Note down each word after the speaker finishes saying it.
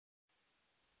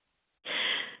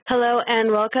Hello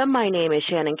and welcome. My name is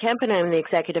Shannon Kemp and I'm the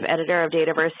Executive Editor of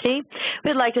DataVersity.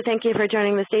 We'd like to thank you for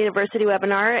joining this DataVersity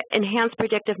webinar, Enhanced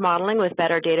Predictive Modeling with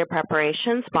Better Data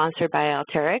Preparation, sponsored by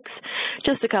Alteryx.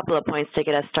 Just a couple of points to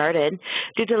get us started.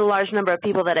 Due to the large number of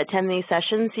people that attend these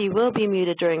sessions, you will be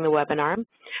muted during the webinar.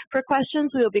 For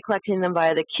questions, we will be collecting them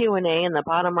via the Q&A in the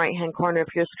bottom right-hand corner of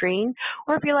your screen,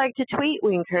 or if you like to tweet,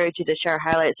 we encourage you to share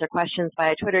highlights or questions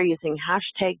via Twitter using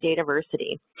hashtag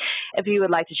DataVersity. If you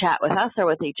would like to chat with us or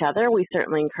with each other, we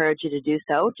certainly encourage you to do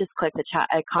so. Just click the chat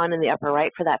icon in the upper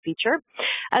right for that feature.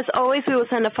 As always, we will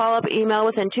send a follow-up email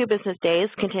within 2 business days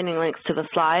containing links to the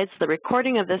slides, the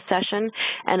recording of this session,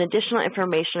 and additional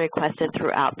information requested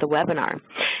throughout the webinar.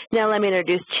 Now let me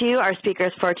introduce to you our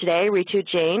speakers for today, Ritu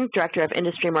Jain, Director of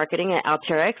Industry Marketing at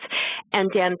Alteryx,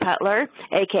 and Dan Putler,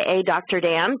 aka Dr.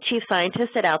 Dan, Chief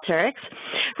Scientist at Alteryx.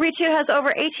 Ritu has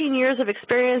over 18 years of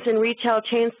experience in retail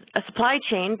supply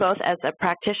chain, both as a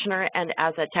practitioner and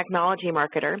as a technology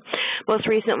marketer. Most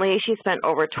recently, she spent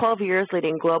over 12 years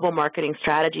leading global marketing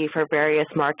strategy for various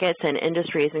markets and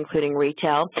industries, including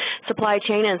retail, supply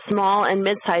chain, and small and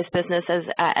mid-sized businesses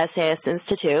at SAS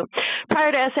Institute.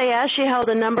 Prior to SAS, she held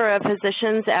a number of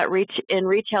positions in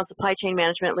retail supply chain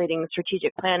management, leading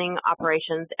strategic planning,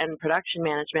 operations, and production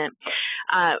management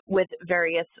with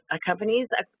various companies.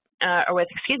 With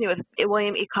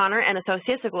William E. Connor and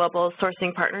Associates, a global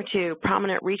sourcing partner to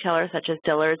prominent retailers such as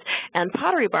Dillard's and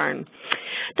Pottery Barn.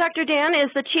 Dr. Dan is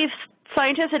the Chief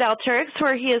Scientist at Alteryx,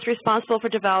 where he is responsible for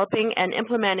developing and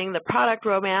implementing the product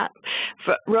roadmap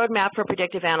for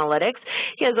predictive analytics.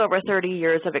 He has over 30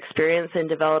 years of experience in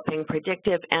developing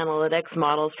predictive analytics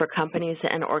models for companies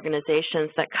and organizations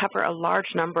that cover a large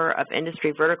number of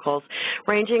industry verticals,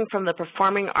 ranging from the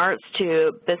performing arts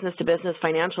to business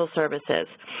financial services.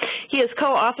 He is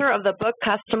co-author of the book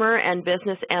Customer and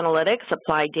Business Analytics,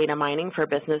 Applied Data Mining for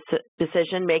Business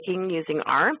Decision Making Using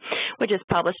R, which is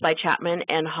published by Chapman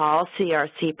and Hall,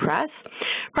 CRC Press.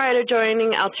 Prior to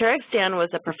joining Alteryx, Dan was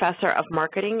a professor of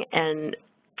marketing and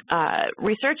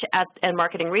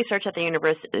marketing research at the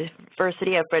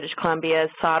University of British Columbia's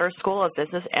Sauder School of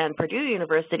Business and Purdue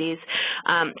University's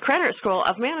Krannert School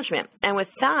of Management. And with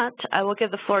that, I will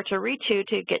give the floor to Ritu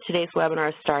to get today's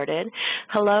webinar started.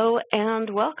 Hello and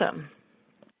welcome.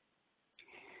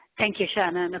 Thank you,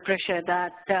 Shannon. Appreciate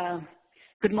that.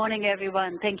 Good morning,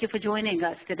 everyone. Thank you for joining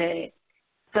us today.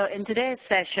 So in today's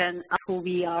session, who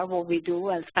we are, what we do,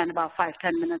 I'll spend about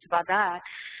 5-10 minutes about that.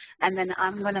 And then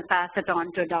I'm going to pass it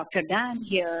on to Dr. Dan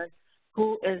here,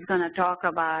 who is going to talk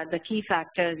about the key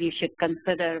factors you should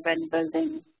consider when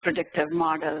building predictive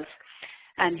models.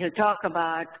 And he'll talk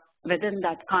about, within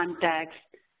that context,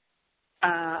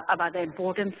 about the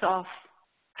importance of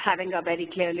having a very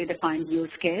clearly defined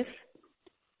use case,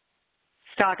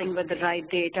 starting with the right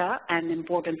data and the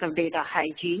importance of data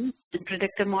hygiene in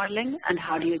predictive modeling, and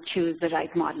how do you choose the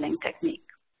right modeling technique.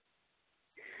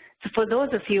 So for those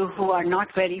of you who are not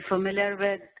very familiar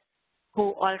with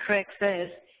who Alteryx is,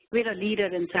 we're a leader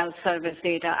in self-service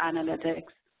data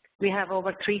analytics. We have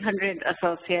over 300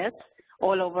 associates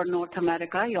all over North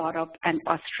America, Europe, and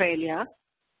Australia,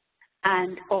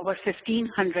 and over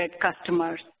 1,500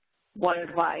 customers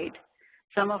worldwide.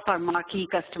 Some of our marquee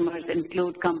customers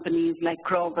include companies like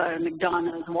Kroger,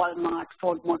 McDonald's, Walmart,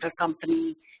 Ford Motor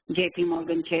Company, JP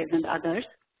Morgan Chase, and others.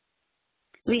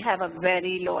 We have a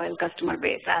very loyal customer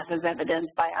base, as is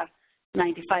evidenced by our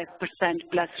 95%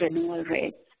 plus renewal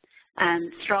rates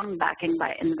and strong backing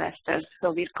by investors.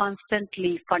 So we're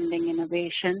constantly funding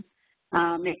innovation,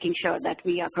 making sure that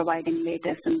we are providing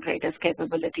latest and greatest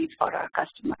capabilities for our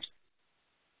customers.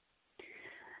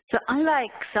 So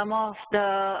unlike some of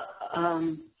the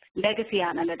legacy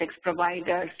analytics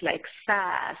providers like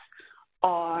SAS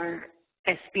or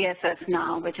SPSS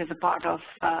now, which is a part of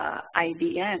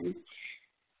IBM,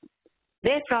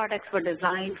 their products were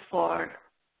designed for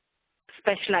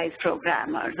specialized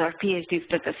programmers or PhD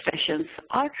statisticians.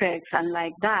 Alteryx,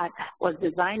 unlike that, was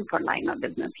designed for line of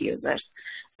business users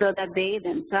so that they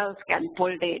themselves can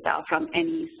pull data from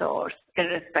any source,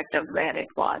 irrespective of where it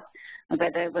was.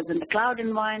 Whether it was in the cloud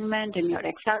environment, in your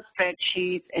Excel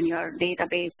spreadsheets, in your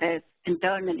databases,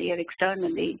 internally or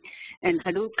externally, in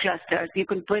Hadoop clusters, you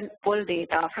can pull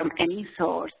data from any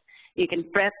source. You can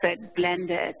prep it, blend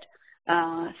it,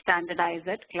 standardize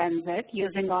it, cleanse it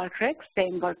using Alteryx,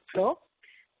 same workflow.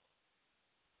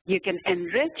 You can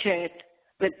enrich it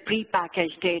with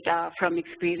prepackaged data from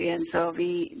Experian. So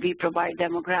we provide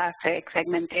demographic,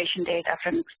 segmentation data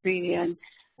from Experian,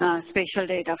 spatial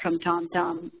data from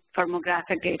TomTom,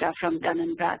 firmographic data from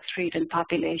Dun & Bradstreet, and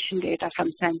population data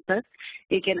from Census.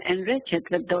 You can enrich it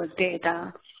with those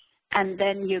data, and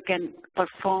then you can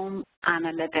perform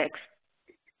analytics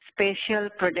spatial,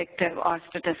 predictive, or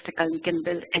statistical. You can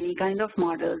build any kind of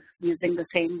models using the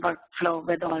same workflow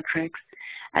with Alteryx.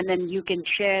 And then you can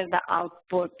share the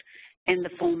output in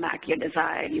the format you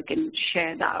desire. You can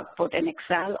share the output in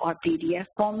Excel or PDF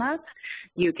formats.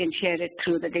 You can share it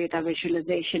through the data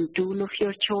visualization tool of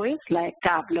your choice, like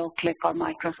Tableau, Click, or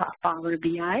Microsoft Power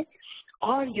BI.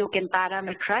 Or you can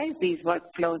parameterize these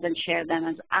workflows and share them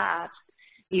as apps,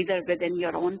 either within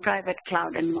your own private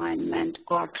cloud environment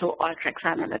or through Alteryx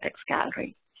Analytics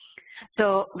Gallery.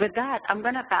 So with that, I'm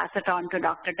going to pass it on to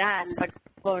Dr. Dan, but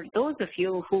for those of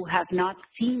you who have not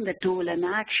seen the tool in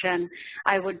action,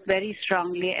 I would very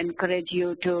strongly encourage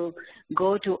you to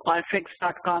go to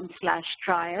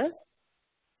alteryx.com/trial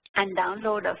and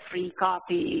download a free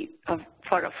copy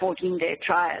for a 14-day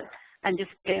trial and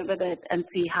just play with it and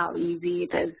see how easy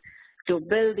it is to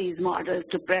build these models,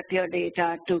 to prep your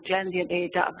data, to cleanse your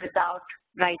data without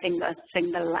writing a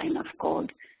single line of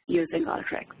code using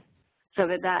Alteryx. So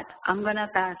with that, I'm going to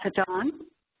pass it on,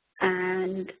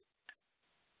 and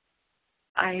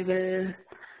I will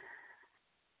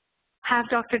have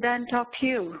Dr. Dan talk to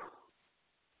you.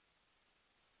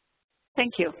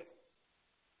 Thank you.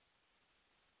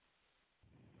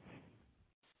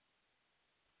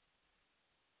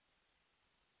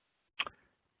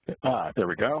 There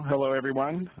we go. Hello,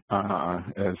 everyone.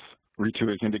 As Ritu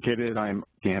has indicated, I'm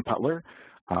Dan Putler.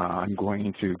 I'm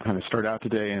going to kind of start out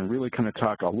today and really kind of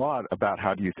talk a lot about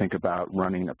how do you think about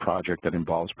running a project that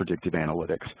involves predictive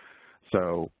analytics.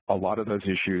 So a lot of those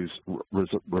issues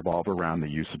revolve around the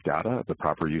use of data, the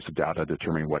proper use of data,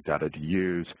 determining what data to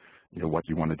use, what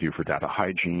you want to do for data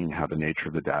hygiene, how the nature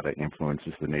of the data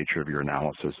influences the nature of your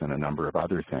analysis, and a number of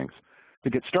other things. To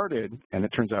get started, and it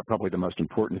turns out probably the most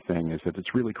important thing, is that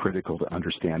it's really critical to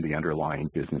understand the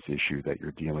underlying business issue that you're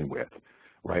dealing with,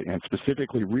 right? And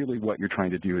specifically, really what you're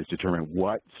trying to do is determine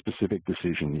what specific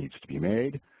decision needs to be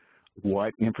made,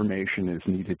 what information is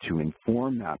needed to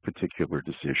inform that particular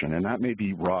decision. And that may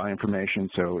be raw information.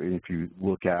 So if you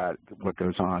look at what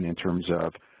goes on in terms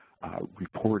of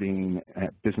reporting,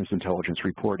 business intelligence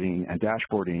reporting and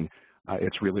dashboarding,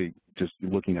 it's really just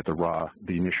looking at the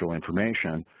initial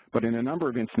information. But in a number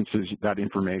of instances, that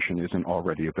information isn't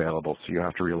already available, so you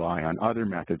have to rely on other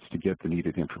methods to get the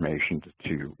needed information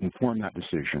to inform that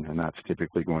decision, and that's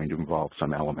typically going to involve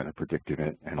some element of predictive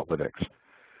analytics.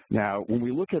 Now, when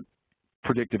we look at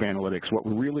predictive analytics, what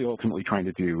we're really ultimately trying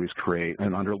to do is create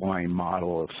an underlying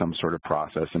model of some sort of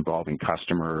process involving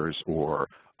customers or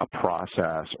a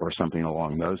process or something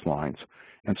along those lines.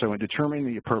 And so in determining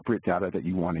the appropriate data that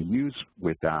you want to use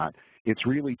with that, it's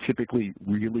really typically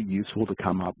really useful to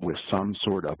come up with some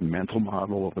sort of mental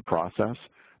model of the process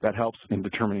that helps in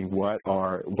determining what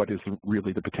is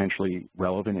really the potentially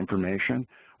relevant information,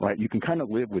 right? You can kind of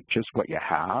live with just what you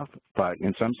have, but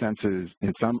in some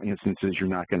instances, you're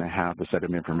not going to have the set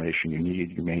of information you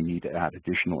need. You may need to add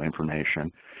additional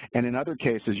information. And in other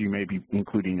cases, you may be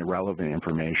including irrelevant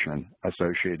information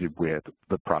associated with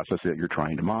the process that you're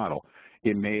trying to model.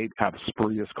 It may have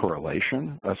spurious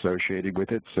correlation associated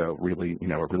with it, so really,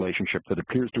 a relationship that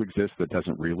appears to exist that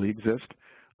doesn't really exist,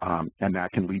 and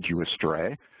that can lead you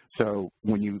astray. So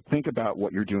when you think about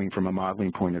what you're doing from a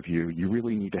modeling point of view, you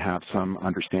really need to have some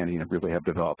understanding and really have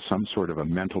developed some sort of a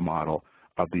mental model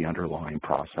of the underlying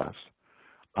process.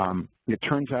 It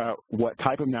turns out what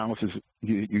type of analysis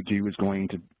you do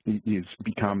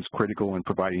becomes critical in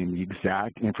providing the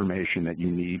exact information that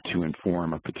you need to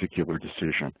inform a particular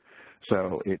decision.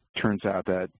 So it turns out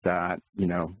that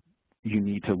you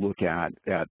need to look at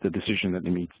the decision that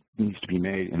needs to be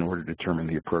made in order to determine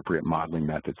the appropriate modeling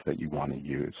methods that you want to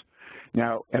use.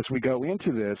 Now, as we go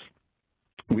into this,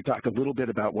 we talked a little bit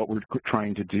about what we're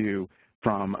trying to do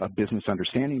from a business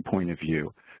understanding point of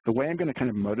view. The way I'm going to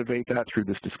kind of motivate that through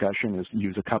this discussion is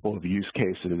use a couple of use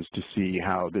cases to see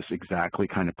how this exactly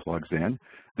kind of plugs in.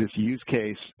 These use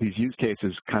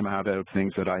cases come out of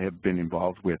things that I have been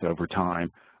involved with over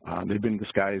time. They've been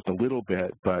disguised a little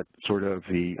bit, but sort of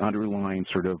the underlying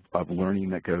sort of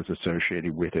learning that goes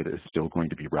associated with it is still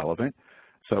going to be relevant.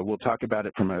 So we'll talk about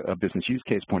it from a business use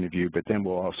case point of view, but then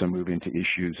we'll also move into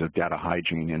issues of data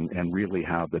hygiene and really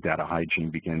how the data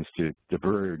hygiene begins to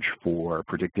diverge for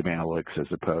predictive analytics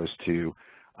as opposed to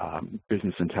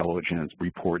business intelligence,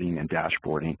 reporting, and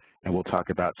dashboarding. And we'll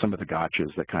talk about some of the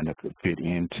gotchas that kind of fit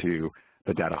into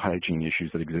the data hygiene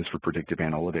issues that exist for predictive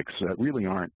analytics that really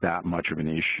aren't that much of an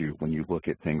issue when you look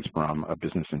at things from a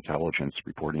business intelligence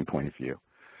reporting point of view.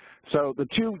 So the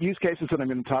two use cases that I'm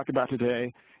going to talk about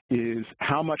today is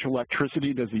how much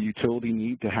electricity does the utility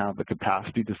need to have the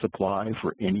capacity to supply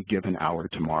for any given hour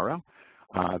tomorrow.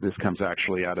 This comes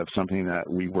actually out of something that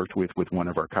we worked with one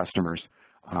of our customers.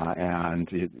 and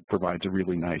it provides a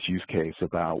really nice use case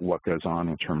about what goes on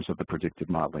in terms of the predictive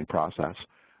modeling process.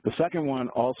 The second one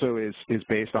also is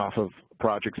based off of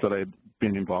projects that I've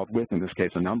been involved with, in this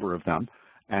case a number of them,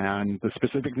 and the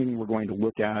specific thing we're going to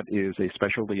look at is a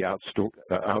specialty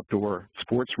outdoor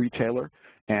sports retailer.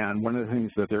 And one of the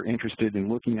things that they're interested in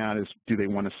looking at is, do they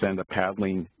want to send a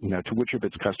paddling, to which of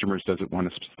its customers does it want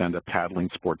to send a paddling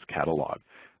sports catalog?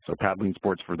 So paddling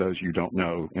sports, for those you don't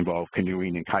know, involve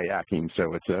canoeing and kayaking,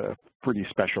 so it's a pretty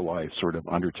specialized sort of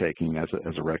undertaking as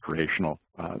a recreational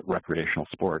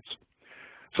sports.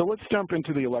 So let's jump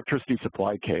into the electricity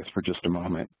supply case for just a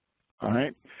moment. All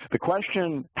right. The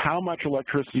question, how much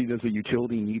electricity does a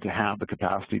utility need to have the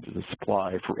capacity to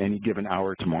supply for any given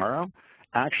hour tomorrow,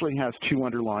 actually has two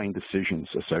underlying decisions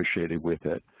associated with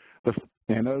it.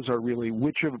 And those are really,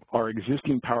 which of our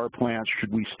existing power plants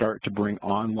should we start to bring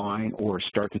online or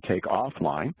start to take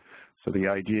offline? So the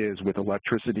idea is with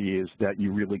electricity is that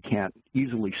you really can't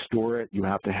easily store it. You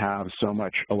have to have so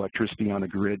much electricity on the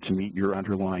grid to meet your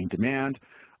underlying demand.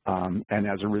 And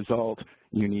as a result,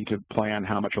 you need to plan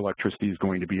how much electricity is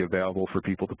going to be available for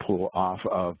people to pull off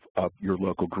of your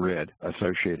local grid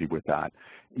associated with that.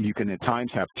 You can at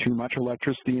times have too much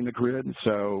electricity in the grid,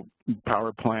 so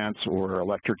power plants or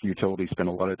electric utilities spend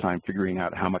a lot of time figuring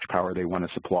out how much power they want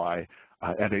to supply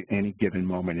at any given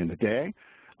moment in the day.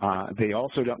 They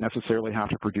also don't necessarily have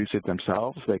to produce it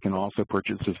themselves. They can also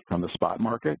purchase it from the spot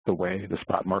market. The way the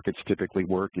spot markets typically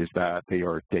work is that they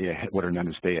are what are known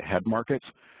as day-ahead markets.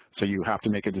 So you have to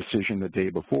make a decision the day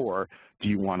before. Do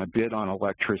you want to bid on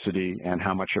electricity, and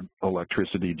how much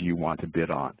electricity do you want to bid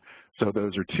on? So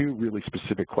those are two really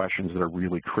specific questions that are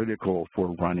really critical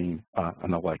for running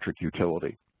an electric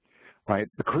utility. Right?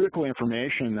 The critical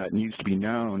information that needs to be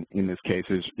known in this case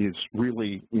is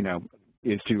really,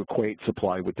 is to equate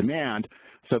supply with demand.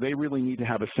 So they really need to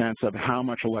have a sense of how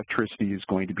much electricity is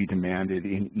going to be demanded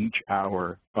in each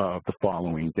hour of the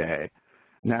following day.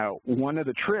 Now, one of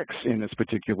the tricks in this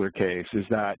particular case is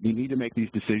that you need to make these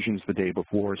decisions the day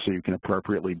before so you can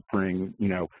appropriately bring,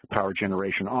 power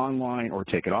generation online or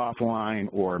take it offline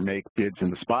or make bids in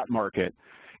the spot market.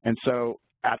 And so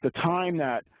at the time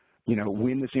that,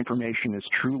 when this information is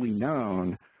truly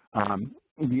known,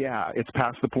 yeah, it's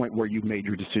past the point where you've made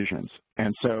your decisions.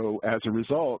 And so as a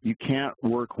result, you can't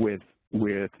work with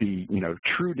the,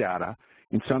 true data.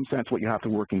 In some sense, what you have to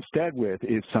work instead with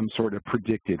is some sort of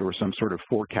predicted or some sort of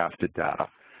forecasted data.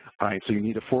 All right, so you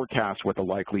need to forecast what the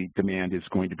likely demand is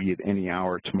going to be at any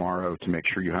hour tomorrow to make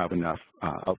sure you have enough,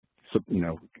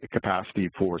 capacity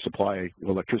for supply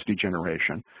electricity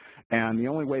generation. And the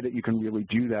only way that you can really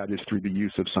do that is through the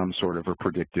use of some sort of a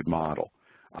predictive model.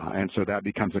 And so that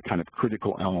becomes a kind of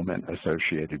critical element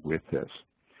associated with this.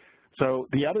 So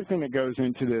the other thing that goes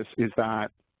into this is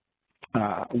that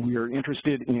we are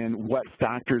interested in what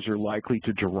factors are likely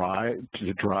to drive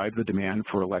the demand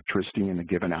for electricity in a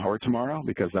given hour tomorrow,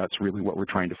 because that's really what we're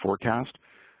trying to forecast.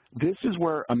 This is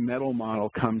where a mental model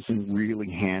comes in really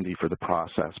handy for the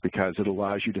process, because it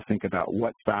allows you to think about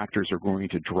what factors are going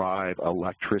to drive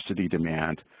electricity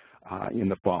demand in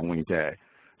the following day.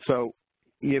 So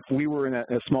if we were in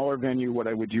a smaller venue, what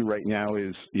I would do right now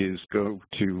is go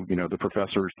to, the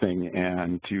professor's thing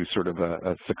and to sort of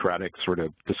a Socratic sort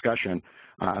of discussion.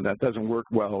 That doesn't work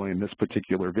well in this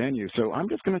particular venue. So I'm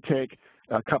just going to take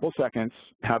a couple seconds,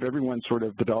 have everyone sort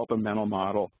of develop a mental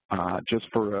model just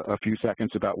for a few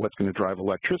seconds about what's going to drive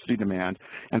electricity demand.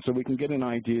 And so we can get an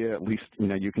idea, at least,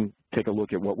 you can take a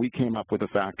look at what we came up with the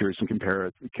factors and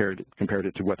compared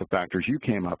it to what the factors you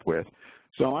came up with.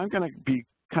 So I'm going to be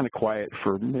kind of quiet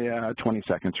for 20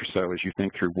 seconds or so as you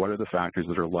think through what are the factors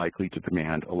that are likely to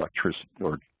demand electricity,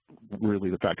 or really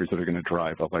the factors that are going to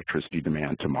drive electricity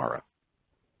demand tomorrow.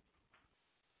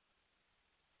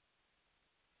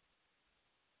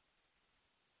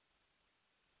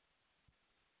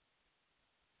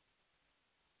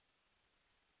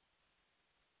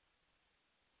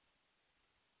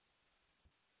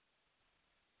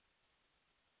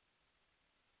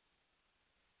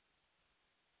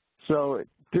 So at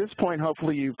this point,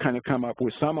 hopefully you've kind of come up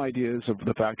with some ideas of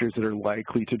the factors that are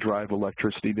likely to drive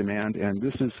electricity demand, and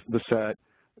this is the set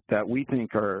that we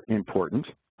think are important,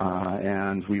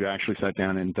 and we've actually sat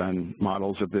down and done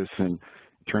models of this, and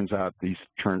it turns out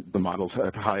the models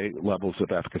have high levels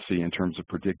of efficacy in terms of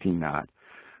predicting that.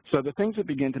 So the things that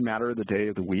begin to matter are the day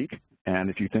of the week, and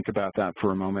if you think about that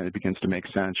for a moment, it begins to make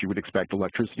sense. You would expect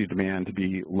electricity demand to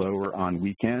be lower on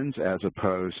weekends as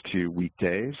opposed to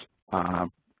weekdays.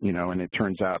 And it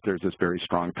turns out there's this very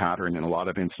strong pattern in a lot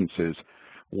of instances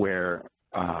where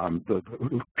The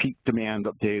peak demand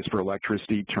days for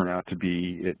electricity turn out to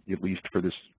be, at least for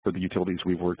the utilities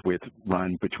we've worked with,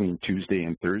 run between Tuesday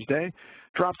and Thursday.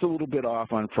 Drops a little bit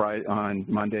off on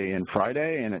Monday and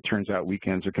Friday, and it turns out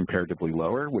weekends are comparatively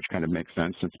lower, which kind of makes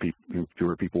sense since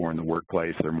fewer people are in the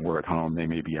workplace, they're more at home, they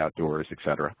may be outdoors, et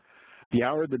cetera. The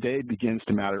hour of the day begins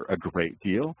to matter a great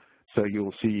deal. So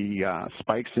you'll see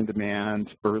spikes in demand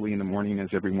early in the morning as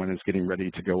everyone is getting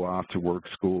ready to go off to work,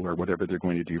 school, or whatever they're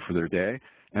going to do for their day.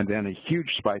 And then a huge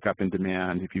spike up in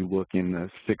demand if you look in the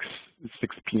 6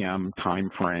 p.m.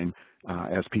 time frame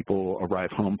as people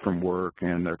arrive home from work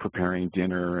and they're preparing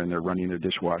dinner and they're running their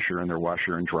dishwasher and their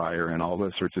washer and dryer and all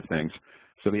those sorts of things.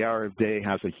 So the hour of day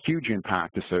has a huge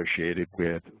impact associated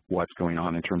with what's going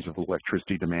on in terms of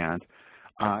electricity demand.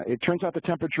 It turns out the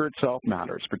temperature itself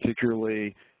matters,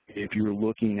 particularly if you're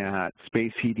looking at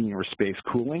space heating or space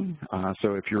cooling.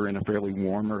 So if you're in a fairly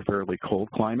warm or fairly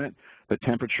cold climate, the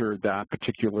temperature that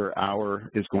particular hour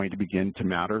is going to begin to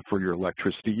matter for your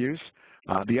electricity use.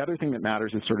 The other thing that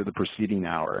matters is sort of the preceding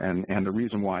hour, and the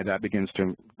reason why that begins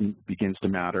to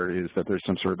matter is that there's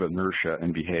some sort of inertia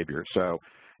in behavior. So,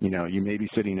 you know, you may be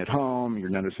sitting at home, you're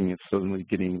noticing it's suddenly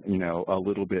getting, you know, a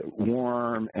little bit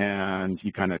warm, and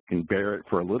you kind of can bear it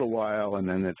for a little while, and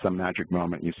then at some magic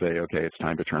moment you say, okay, it's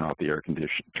time to turn on the air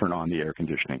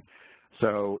conditioning.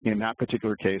 So in that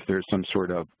particular case, there's some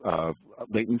sort of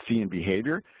latency in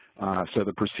behavior. So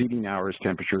the preceding hour's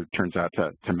temperature turns out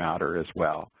to matter as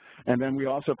well. And then we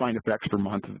also find effects per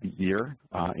month of the year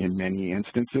in many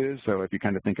instances. So if you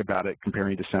kind of think about it,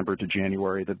 comparing December to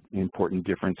January, the important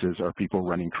differences are people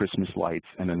running Christmas lights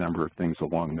and a number of things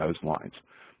along those lines.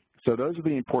 So those are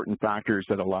the important factors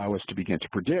that allow us to begin to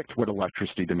predict what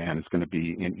electricity demand is going to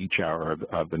be in each hour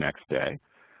of the next day.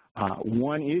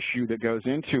 One issue that goes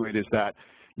into it is that,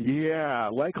 yeah,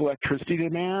 like electricity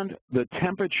demand, the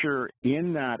temperature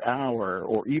in that hour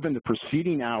or even the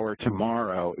preceding hour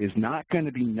tomorrow is not going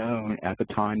to be known at the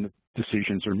time that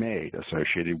decisions are made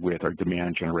associated with our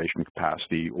demand generation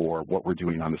capacity or what we're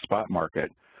doing on the spot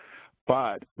market.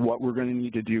 But what we're going to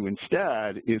need to do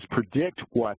instead is predict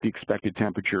what the expected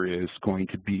temperature is going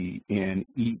to be in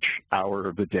each hour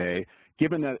of the day,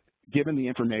 given the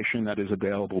information that is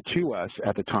available to us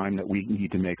at the time that we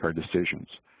need to make our decisions.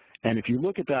 And if you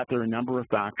look at that, there are a number of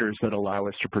factors that allow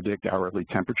us to predict hourly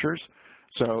temperatures.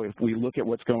 So if we look at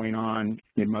what's going on,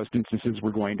 in most instances,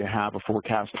 we're going to have a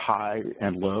forecast high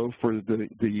and low for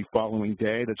the following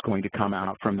day that's going to come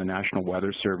out from the National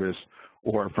Weather Service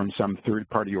or from some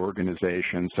third-party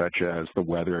organization such as the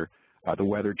Weather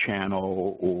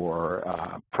Channel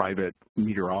or private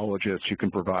meteorologists who can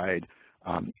provide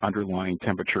underlying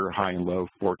temperature, high and low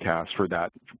forecasts for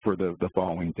the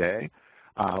following day.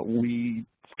 We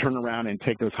turn around and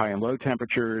take those high and low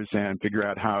temperatures and figure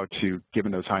out how to,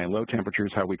 given those high and low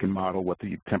temperatures, how we can model what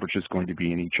the temperature is going to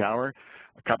be in each hour.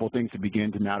 A couple of things that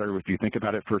begin to matter, if you think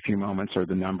about it for a few moments, are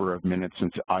the number of minutes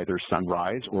since either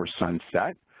sunrise or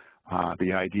sunset.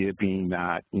 The idea being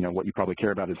that, you know, what you probably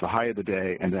care about is the high of the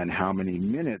day, and then how many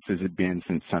minutes has it been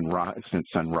since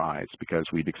sunrise, because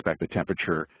we'd expect the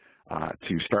temperature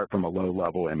to start from a low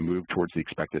level and move towards the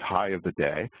expected high of the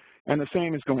day. And the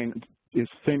same is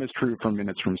true for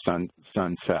minutes from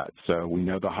sunset. So we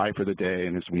know the high for the day,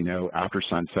 and as we know, after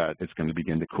sunset, it's going to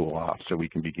begin to cool off, so we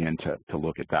can begin to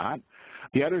look at that.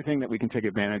 The other thing that we can take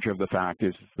advantage of the fact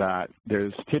is that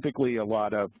there's typically a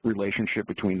lot of relationship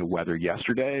between the weather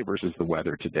yesterday versus the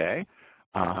weather today.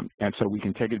 And so we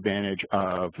can take advantage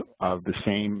of the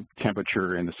same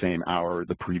temperature in the same hour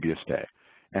the previous day.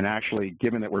 And actually,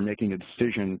 given that we're making a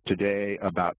decision today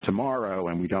about tomorrow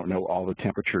and we don't know all the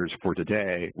temperatures for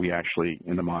today, we actually,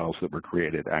 in the models that were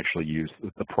created, actually use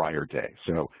the prior day.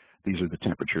 So these are the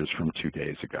temperatures from 2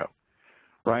 days ago,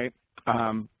 right?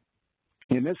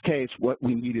 In this case, what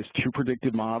we need is 2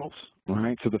 predictive models,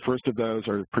 right? So the first of those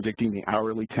are predicting the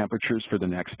hourly temperatures for the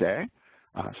next day,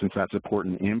 since that's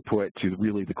important input to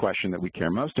really the question that we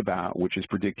care most about, which is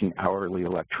predicting hourly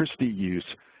electricity use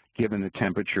given the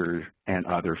temperature and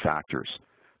other factors.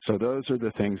 So those are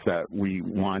the things that we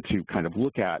want to kind of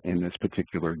look at in this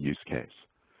particular use case.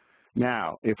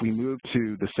 Now, if we move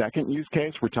to the second use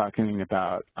case, we're talking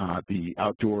about the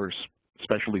outdoors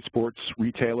specialty sports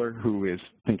retailer who is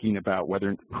thinking about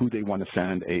who they want to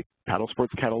send a paddle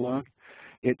sports catalog.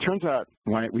 It turns out,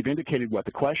 we've indicated what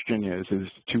the question is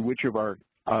to which of our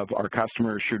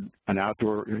customers should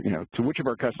to which of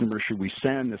our customers should we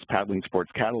send this paddling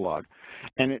sports catalog?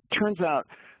 And it turns out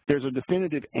there's a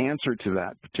definitive answer to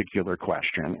that particular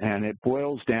question, and it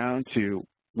boils down to,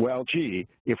 well, gee,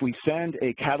 if we send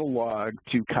a catalog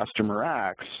to customer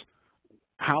X,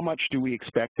 how much do we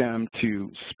expect them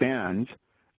to spend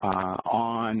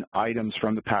on items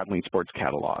from the paddling sports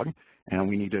catalog, and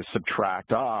we need to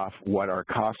subtract off what our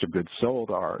cost of goods sold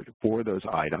are for those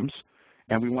items.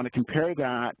 And we want to compare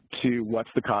that to what's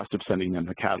the cost of sending them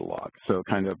the catalog. So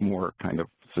more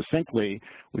succinctly,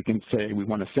 we can say we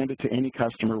want to send it to any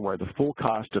customer where the full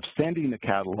cost of sending the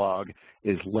catalog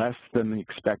is less than the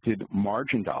expected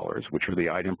margin dollars, which are the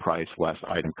item price less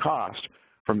item cost,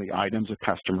 from the items a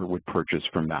customer would purchase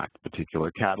from that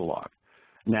particular catalog.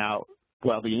 Now,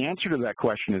 while the answer to that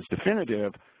question is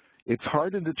definitive, it's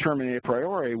hard to determine a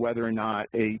priori whether or not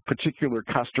a particular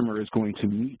customer is going to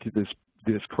meet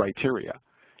this criteria.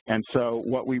 And so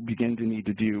what we begin to need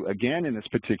to do, again, in this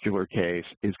particular case,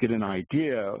 is get an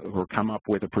idea or come up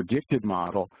with a predictive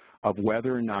model of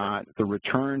whether or not the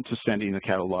return to sending the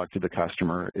catalog to the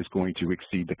customer is going to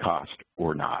exceed the cost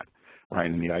or not, right?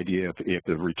 And the idea, if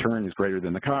the return is greater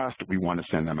than the cost, we want to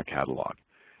send them a catalog.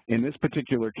 In this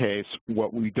particular case,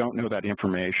 what we don't know that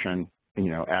information,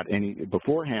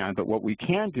 beforehand, but what we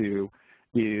can do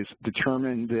is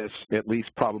determine this, at least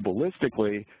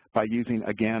probabilistically, by using,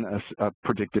 again, a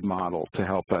predictive model to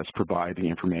help us provide the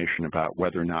information about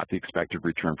whether or not the expected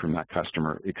return from that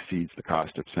customer exceeds the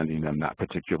cost of sending them that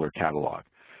particular catalog.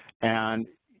 And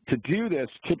to do this,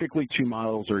 typically two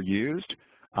models are used.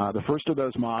 The first of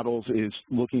those models is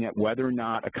looking at whether or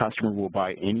not a customer will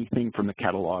buy anything from the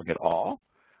catalog at all.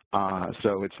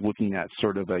 So it's looking at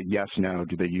sort of a yes, no,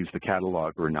 do they use the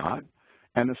catalog or not.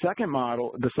 And the second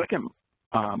model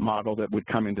that would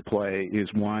come into play is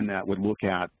one that would look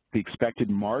at the expected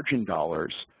margin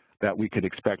dollars that we could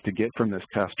expect to get from this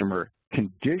customer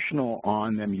conditional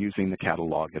on them using the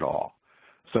catalog at all.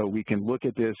 So we can look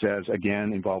at this as,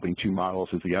 again, involving two models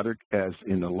as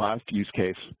in the last use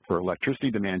case for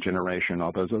electricity demand generation,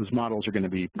 although those models are going to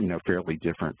be, fairly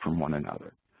different from one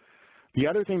another. The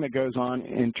other thing that goes on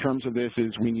in terms of this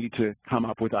is we need to come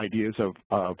up with ideas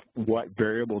of what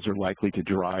variables are likely to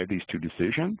drive these two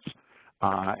decisions.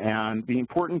 And the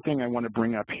important thing I want to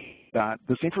bring up is that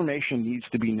this information needs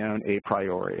to be known a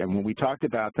priori. And when we talked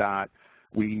about that,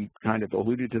 we kind of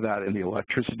alluded to that in the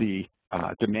electricity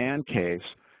demand case,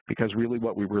 because really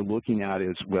what we were looking at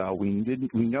is, well, we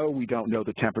know we don't know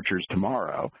the temperatures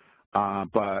tomorrow,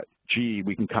 but gee,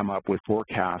 we can come up with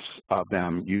forecasts of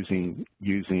them using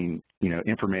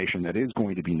information that is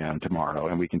going to be known tomorrow,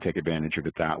 and we can take advantage of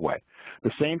it that way.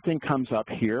 The same thing comes up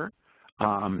here.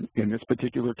 In this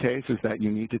particular case, is that you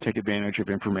need to take advantage of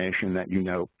information that you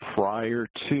know prior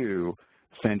to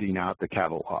sending out the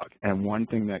catalog. And one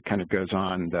thing that kind of goes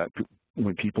on that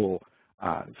when people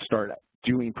start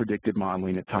doing predictive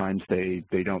modeling, at times they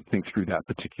don't think through that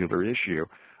particular issue,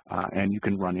 and you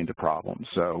can run into problems.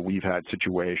 So we've had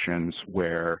situations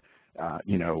where,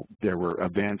 there were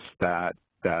events that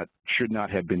should not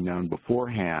have been known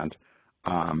beforehand,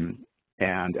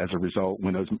 and as a result,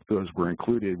 when those were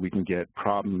included, we can get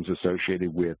problems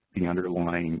associated with the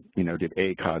underlying, did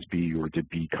A cause B or did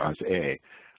B cause A?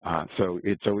 So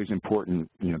it's always important,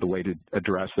 the way to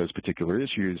address those particular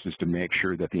issues is to make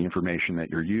sure that the information that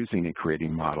you're using in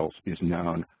creating models is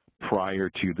known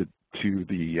prior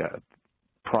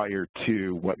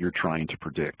to what you're trying to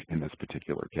predict in this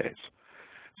particular case.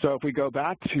 So if we go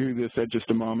back to this at just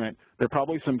a moment, there are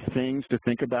probably some things to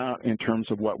think about in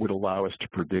terms of what would allow us to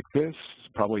predict this.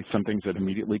 Probably some things that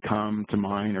immediately come to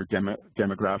mind are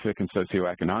demographic and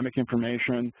socioeconomic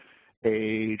information,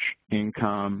 age,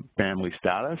 income, family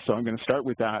status. So I'm going to start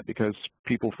with that because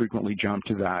people frequently jump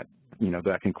to that,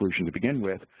 that conclusion to begin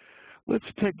with. Let's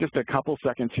take just a couple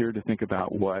seconds here to think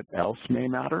about what else may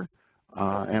matter,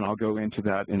 and I'll go into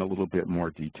that in a little bit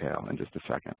more detail in just a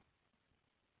second.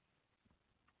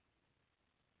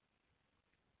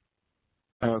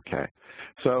 Okay,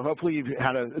 so hopefully you've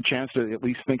had a chance to at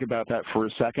least think about that for a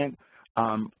second.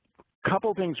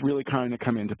 Couple things really kind of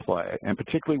come into play, and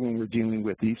particularly when we're dealing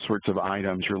with these sorts of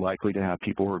items, you're likely to have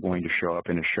people who are going to show up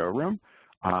in a showroom.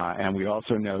 And we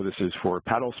also know this is for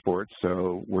paddle sports,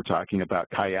 so we're talking about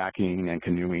kayaking and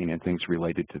canoeing and things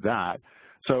related to that.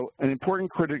 So an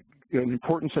important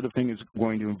set of things is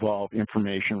going to involve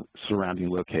information surrounding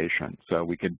location. So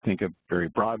we could think of very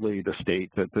broadly the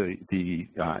state that the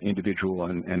individual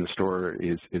and the store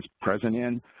is present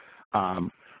in.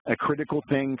 A critical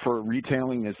thing for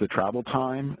retailing is the travel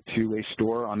time to a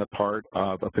store on the part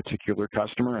of a particular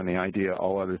customer, and the idea,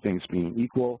 all other things being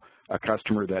equal, a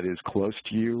customer that is close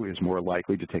to you is more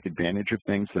likely to take advantage of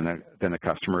things than a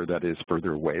customer that is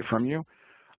further away from you.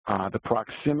 The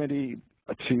proximity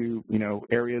to,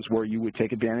 areas where you would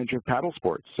take advantage of paddle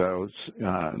sports. So,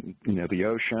 the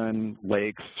ocean,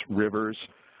 lakes, rivers,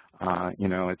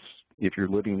 if you're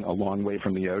living a long way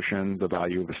from the ocean, the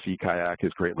value of a sea kayak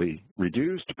is greatly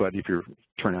reduced, but if you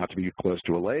turn out to be close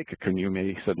to a lake, a canoe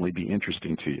may suddenly be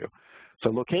interesting to you. So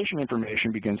location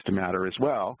information begins to matter as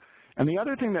well. And the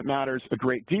other thing that matters a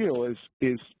great deal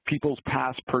is people's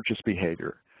past purchase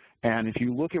behavior. And if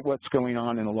you look at what's going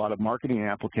on in a lot of marketing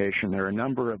application, there are a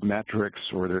number of metrics,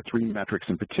 or there are 3 metrics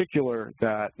in particular,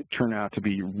 that turn out to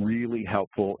be really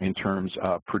helpful in terms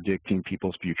of predicting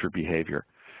people's future behavior.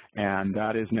 And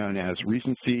that is known as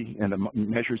recency, and the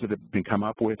measures that have been come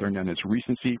up with are known as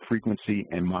recency, frequency,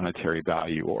 and monetary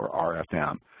value, or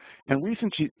RFM. And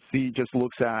recency just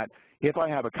looks at, if I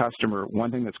have a customer, one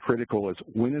thing that's critical is,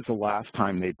 when is the last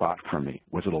time they bought from me?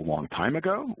 Was it a long time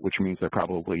ago, which means they're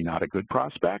probably not a good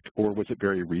prospect, or was it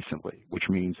very recently, which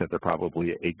means that they're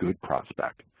probably a good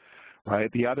prospect,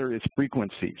 right? The other is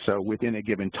frequency. So within a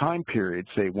given time period,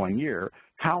 say 1 year,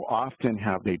 how often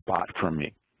have they bought from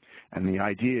me? And the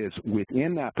idea is,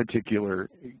 within that particular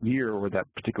year or that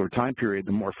particular time period,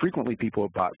 the more frequently people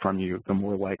have bought from you, the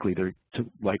more likely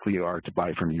you are to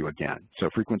buy from you again. So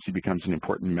frequency becomes an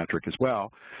important metric as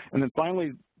well. And then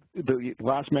finally, the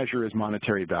last measure is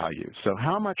monetary value. So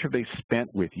how much have they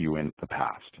spent with you in the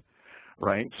past,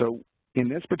 right? So in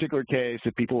this particular case,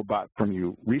 if people have bought from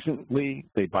you recently,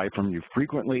 they buy from you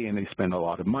frequently, and they spend a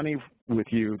lot of money with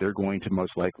you, they're going to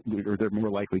they're more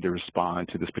likely to respond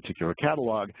to this particular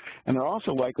catalog, and they're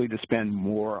also likely to spend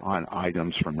more on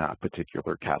items from that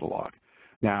particular catalog.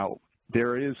 Now,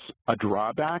 there is a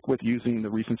drawback with using the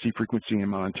recency, frequency, and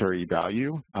monetary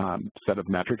value set of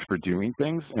metrics for doing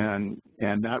things, and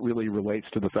that really relates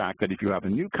to the fact that if you have a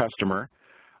new customer,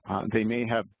 they may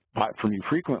have bought from you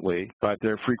frequently, but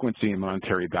their frequency and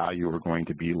monetary value are going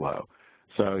to be low.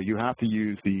 So you have to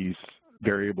use these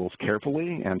variables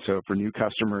carefully, and so for new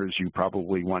customers, you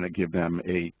probably want to give them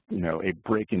a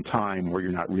break in time where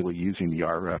you're not really using the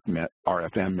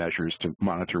RFM measures to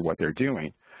monitor what they're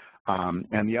doing.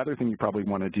 And the other thing you probably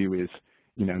want to do is,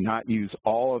 not use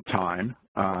all of time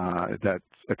that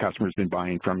a customer's been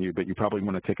buying from you, but you probably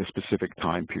want to take a specific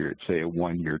time period, say a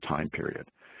 1-year time period.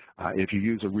 If you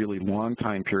use a really long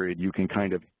time period, you can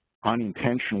kind of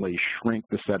unintentionally shrink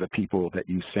the set of people that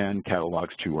you send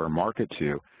catalogs to or market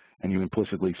to, and you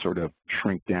implicitly sort of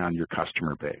shrink down your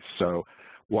customer base. So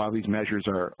while these measures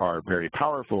are very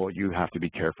powerful, you have to be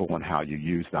careful on how you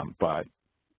use them. But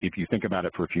if you think about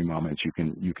it for a few moments, you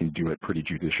can do it pretty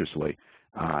judiciously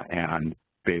and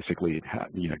basically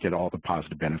get all the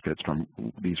positive benefits from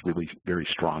these really very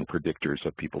strong predictors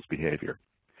of people's behavior.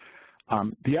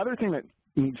 The other thing that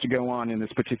needs to go on in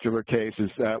this particular case is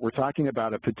that we're talking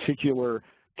about a particular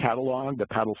catalog, the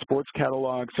paddle sports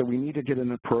catalog, so we need to get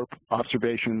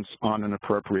observations on an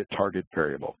appropriate target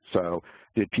variable. So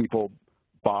did people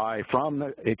buy from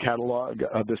a catalog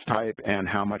of this type, and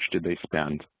how much did they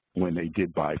spend when they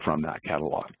did buy from that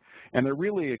catalog? And there are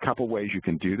really a couple ways you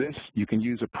can do this. You can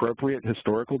use appropriate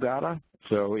historical data.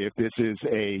 So if this is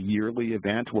a yearly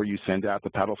event where you send out the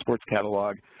paddle sports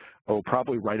catalog,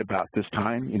 probably right about this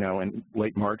time, in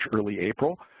late March, early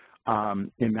April.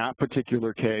 In that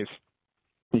particular case,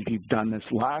 if you've done this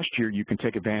last year, you can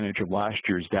take advantage of last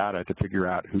year's data to figure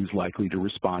out who's likely to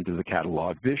respond to the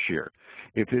catalog this year.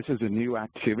 If this is a new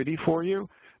activity for you,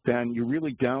 then you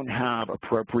really don't have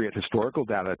appropriate historical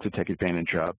data to take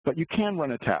advantage of, but you can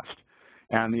run a test.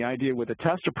 And the idea with a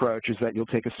test approach is that you'll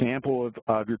take a sample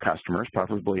of your customers,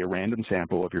 probably a random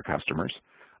sample of your customers,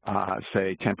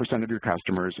 say 10% of your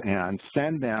customers, and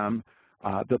send them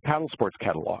the paddle sports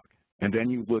catalog. And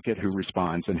then you look at who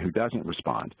responds and who doesn't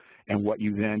respond. And what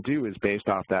you then do is, based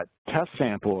off that test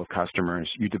sample of customers,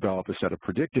 you develop a set of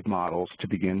predictive models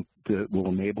that will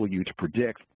enable you to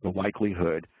predict the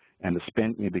likelihood and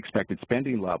the expected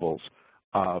spending levels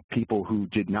of people who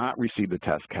did not receive the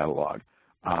test catalog,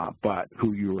 but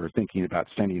who you were thinking about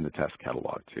sending the test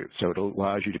catalog to. So it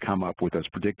allows you to come up with those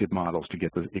predictive models to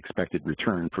get the expected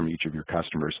return from each of your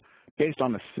customers based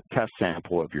on the test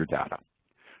sample of your data.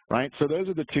 Right, so those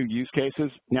are the 2 use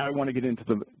cases. Now I want to get into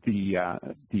the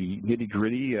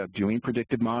nitty-gritty of doing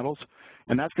predictive models,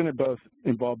 and that's going to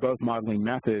involve both modeling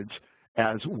methods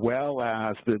as well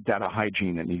as the data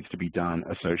hygiene that needs to be done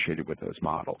associated with those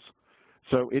models.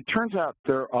 So it turns out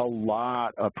there are a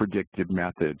lot of predictive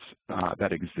methods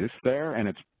that exist there, and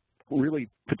it's really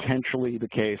potentially the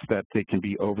case that they can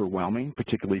be overwhelming,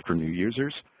 particularly for new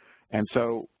users. And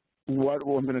so what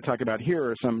I'm going to talk about here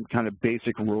are some kind of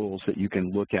basic rules that you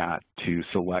can look at to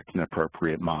select an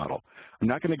appropriate model. I'm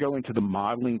not going to go into the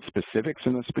modeling specifics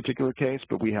in this particular case,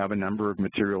 but we have a number of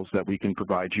materials that we can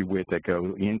provide you with that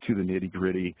go into the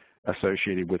nitty-gritty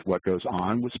associated with what goes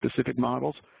on with specific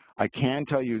models. I can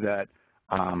tell you that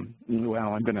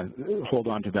Well, I'm going to hold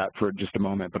on to that for just a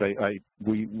moment, but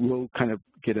we will kind of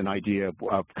get an idea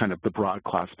of kind of the broad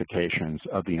classifications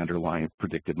of the underlying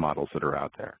predictive models that are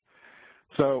out there.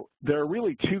 So there are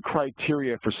really two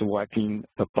criteria for selecting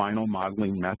the final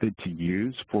modeling method to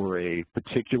use for a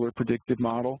particular predictive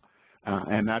model,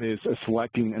 and that is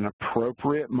selecting an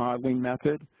appropriate modeling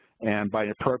method. And by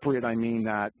appropriate, I mean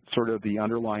that sort of the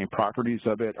underlying properties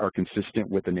of it are consistent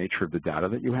with the nature of the data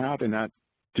that you have, and that,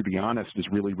 to be honest, is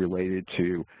really related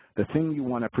to the thing you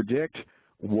want to predict.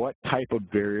 What type of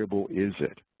variable is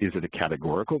it? Is it a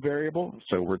categorical variable?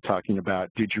 So we're talking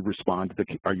about, did you respond to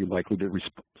are you likely to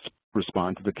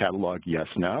respond to the catalog, yes,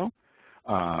 no?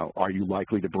 Are you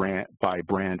likely to buy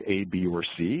brand A, B, or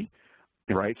C,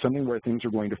 right? Something where things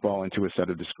are going to fall into a set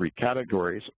of discrete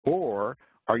categories. Or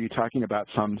are you talking about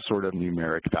some sort of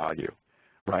numeric value,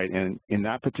 right? And in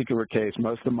that particular case,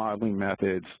 most of the modeling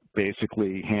methods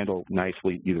basically handle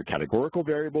nicely either categorical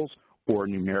variables or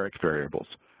numeric variables,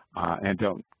 and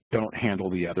don't handle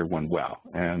the other one well.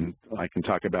 And I can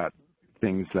talk about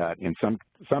things that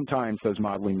sometimes those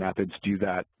modeling methods do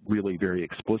that really very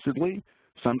explicitly.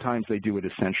 Sometimes they do it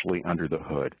essentially under the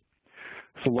hood.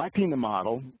 Selecting the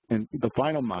model and the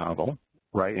final model,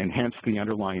 right, and hence the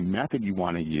underlying method you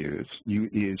want to use, you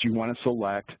want to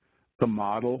select the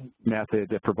model method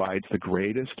that provides the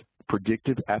greatest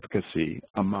predictive efficacy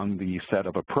among the set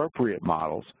of appropriate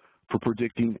models for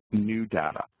predicting new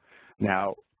data.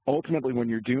 Now, ultimately, when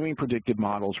you're doing predictive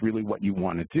models, really what you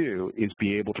want to do is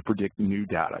be able to predict new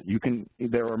data.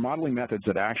 There are modeling methods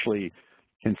that actually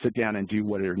can sit down and do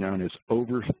what are known as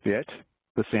overfit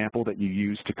the sample that you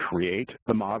use to create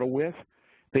the model with.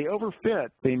 They overfit,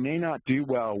 they may not do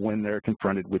well when they're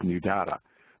confronted with new data.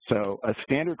 So a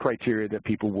standard criteria that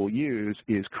people will use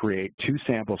is create two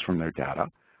samples from their data.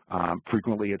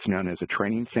 Frequently it's known as a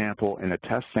training sample and a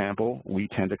test sample. We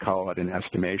tend to call it an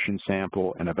estimation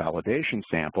sample and a validation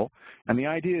sample. And the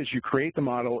idea is you create the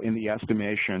model in the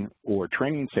estimation or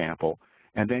training sample,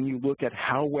 and then you look at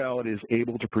how well it is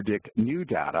able to predict new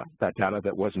data, that data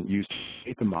that wasn't used to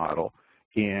create the model,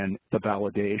 in the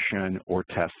validation or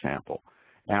test sample.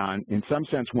 And in some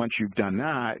sense, once you've done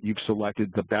that, you've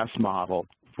selected the best model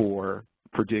for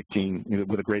predicting,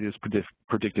 with the greatest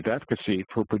predictive efficacy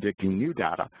for predicting new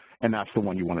data, and that's the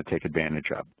one you want to take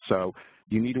advantage of. So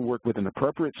you need to work with an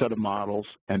appropriate set of models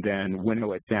and then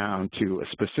winnow it down to a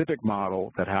specific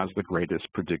model that has the greatest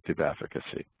predictive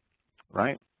efficacy,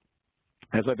 right?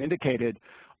 As I've indicated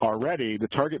already, the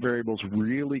target variable is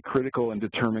really critical in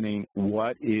determining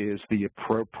what is the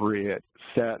appropriate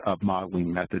set of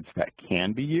modeling methods that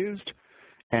can be used.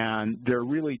 And there are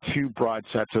really two broad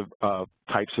sets of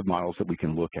types of models that we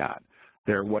can look at.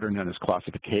 There are what are known as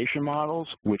classification models,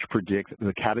 which predict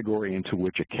the category into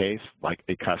which a case, like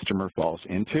a customer, falls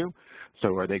into.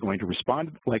 So are they going to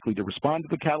likely to respond to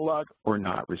the catalog or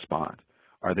not respond?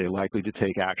 Are they likely to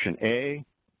take action A,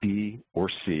 B, or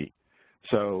C?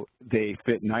 So they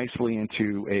fit nicely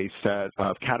into a set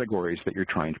of categories that you're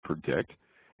trying to predict.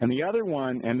 And the other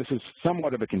one, and this is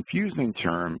somewhat of a confusing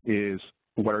term, is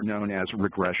what are known as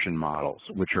regression models,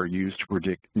 which are used to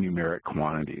predict numeric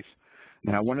quantities.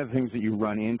 Now, one of the things that you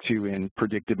run into in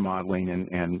predictive modeling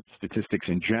and statistics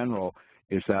in general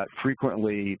is that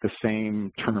frequently the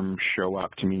same terms show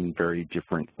up to mean very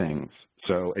different things.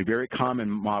 So a very common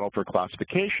model for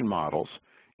classification models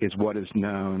is what is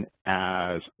known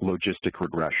as logistic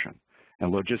regression.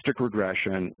 And logistic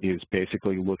regression is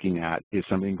basically looking at, is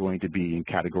something going to be in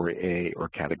category A or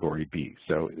category B?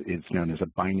 So it's known as a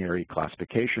binary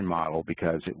classification model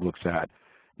because it looks at,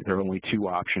 there are only two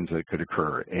options that could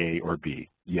occur, A or B,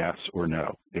 yes or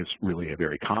no. It's really a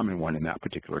very common one in that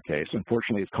particular case.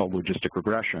 Unfortunately, it's called logistic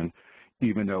regression,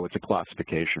 even though it's a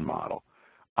classification model.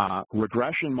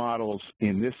 Regression models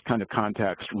in this kind of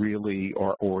context really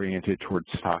are oriented towards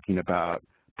talking about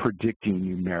predicting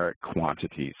numeric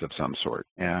quantities of some sort.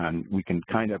 And we can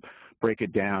kind of break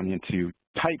it down into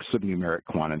types of numeric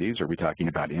quantities. Are we talking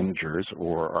about integers,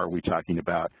 or are we talking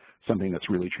about something that's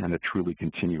really kind of truly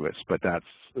continuous? But that's,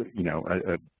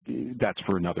 that's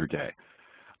for another day.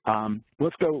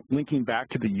 Let's go linking back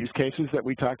to the use cases that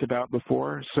we talked about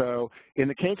before. So in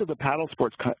the case of the paddle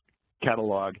sports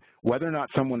catalog, whether or not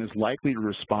someone is likely to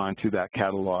respond to that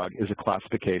catalog is a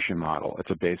classification model. It's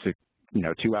a basic,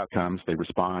 two outcomes. They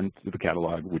respond to the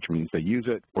catalog, which means they use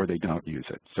it or they don't use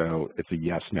it. So it's a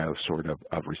yes-no sort of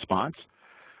response.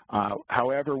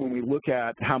 However, when we look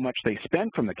at how much they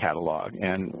spend from the catalog,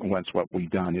 and once what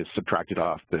we've done is subtracted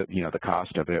off the, the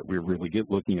cost of it, we're really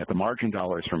looking at the margin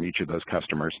dollars from each of those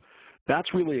customers.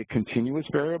 That's really a continuous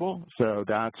variable, so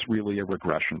that's really a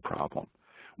regression problem.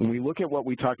 When we look at what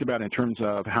we talked about in terms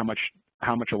of how much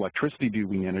how much electricity do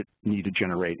we need to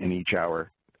generate in each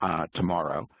hour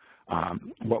tomorrow.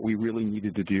 What we really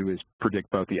needed to do is predict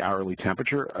both the hourly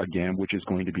temperature, again, which is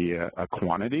going to be a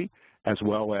quantity, as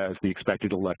well as the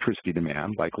expected electricity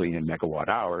demand, likely in megawatt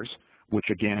hours, which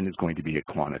again is going to be a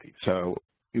quantity. So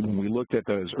when we looked at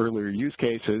those earlier use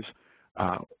cases,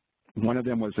 one of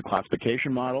them was the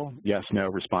classification model, yes, no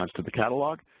response to the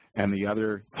catalog, and the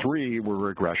other three were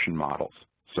regression models.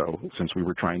 So since we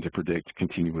were trying to predict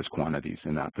continuous quantities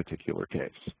in that particular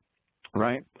case,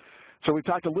 right? So we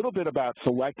talked a little bit about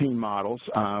selecting models.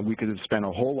 We could have spent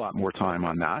a whole lot more time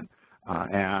on that,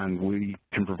 and we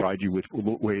can provide you with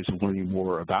ways of learning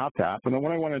more about that. But then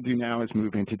what I want to do now is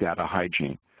move into data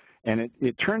hygiene. And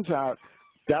it turns out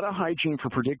data hygiene for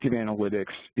predictive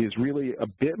analytics is really a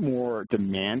bit more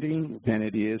demanding than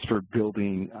it is for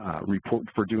building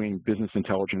for doing business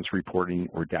intelligence reporting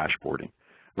or dashboarding,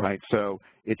 right? So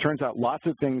it turns out lots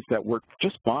of things that work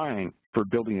just fine for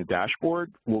building a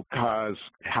dashboard will cause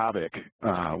havoc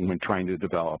when trying to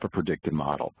develop a predictive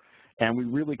model. And we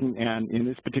really can, and in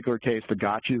this particular case, the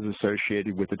gotchas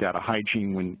associated with the data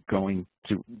hygiene when going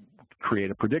to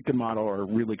create a predictive model are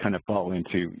really kind of fall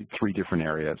into three different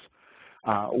areas.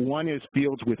 One is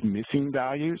fields with missing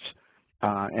values,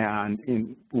 and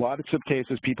in lots of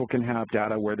cases, people can have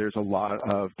data where there's a lot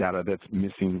of data that's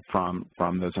missing from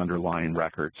those underlying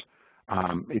records.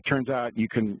 It turns out you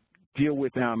can deal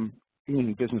with them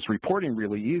in business reporting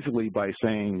really easily by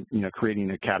saying,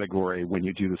 creating a category when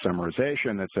you do the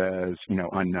summarization that says,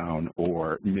 unknown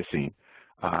or missing,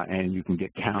 and you can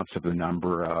get counts of the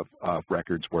number of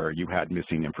records where you had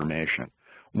missing information.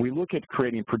 When we look at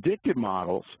creating predictive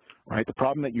models, right, the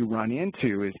problem that you run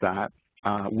into is that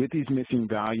with these missing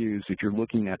values, if you're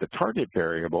looking at the target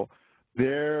variable,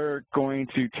 they're going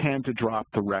to tend to drop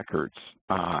the records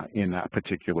in that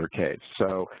particular case.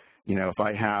 So, if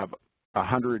I have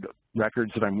 100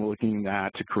 records that I'm looking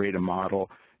at to create a model,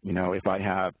 if I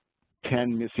have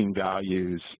 10 missing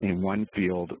values in one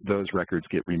field, those records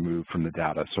get removed from the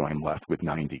data, so I'm left with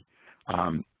 90.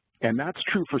 And that's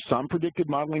true for some predictive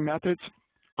modeling methods.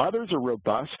 Others are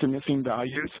robust to missing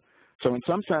values. So in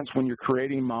some sense, when you're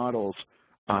creating models,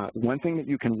 one thing that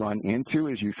you can run into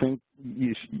is you think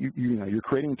you're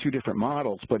creating two different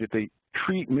models, but if they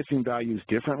treat missing values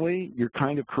differently, you're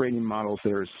kind of creating models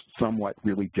that are somewhat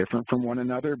really different from one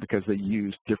another because they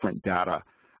use different data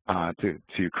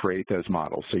to create those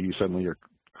models. So you suddenly are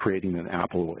creating an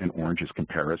apple and oranges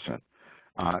comparison.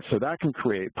 So that can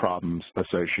create problems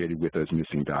associated with those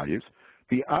missing values.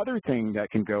 The other thing that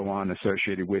can go on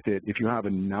associated with it, if you have a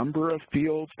number of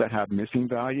fields that have missing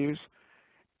values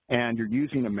and you're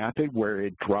using a method where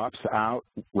it drops out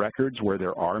records where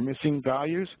there are missing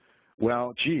values,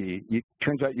 well, it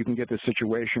turns out you can get this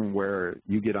situation where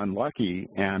you get unlucky,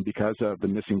 and because of the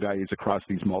missing values across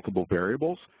these multiple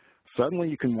variables, suddenly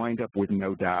you can wind up with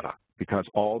no data because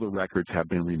all the records have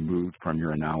been removed from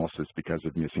your analysis because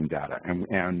of missing data.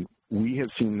 And we have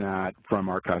seen that from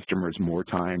our customers more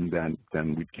time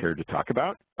than we'd care to talk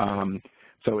about.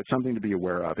 So it's something to be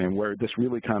aware of. And where this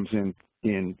really comes in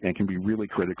and can be really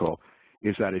critical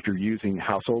is that if you're using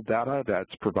household data that's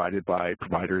provided by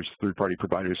providers, third-party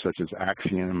providers such as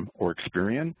Axiom or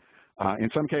Experian,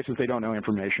 in some cases they don't know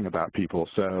information about people,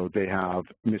 so they have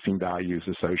missing values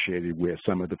associated with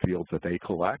some of the fields that they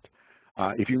collect.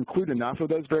 If you include enough of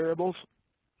those variables,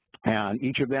 and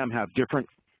each of them have different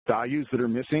values that are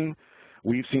missing,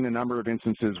 we've seen a number of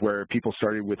instances where people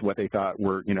started with what they thought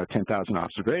were, 10,000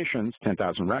 observations,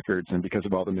 10,000 records, and because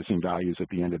of all the missing values at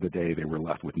the end of the day, they were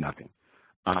left with nothing.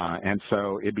 And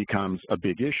so it becomes a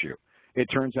big issue. It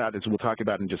turns out, as we'll talk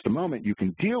about in just a moment, you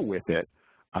can deal with it,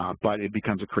 but it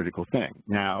becomes a critical thing.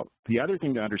 Now, the other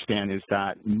thing to understand is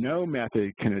that no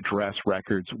method can address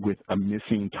records with a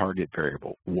missing target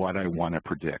variable, what I want to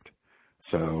predict.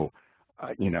 So,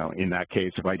 in that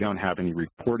case, if I don't have any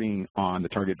reporting on the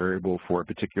target variable for a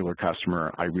particular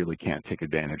customer, I really can't take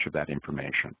advantage of that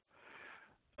information.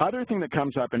 Other thing that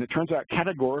comes up, and it turns out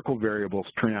categorical variables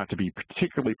turn out to be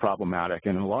particularly problematic,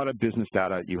 and in a lot of business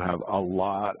data, you have a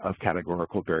lot of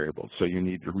categorical variables, so you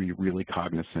need to be really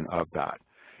cognizant of that.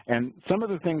 And some of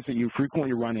the things that you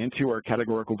frequently run into are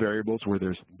categorical variables where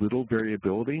there's little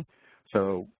variability.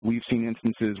 So we've seen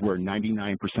instances where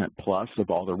 99% plus of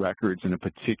all the records in a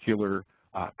particular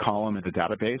column in the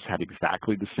database had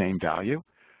exactly the same value.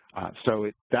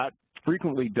 That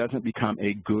frequently doesn't become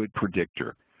a good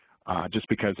predictor just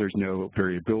because there's no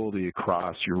variability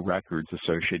across your records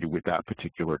associated with that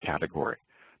particular category.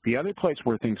 The other place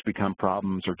where things become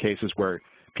problems are cases where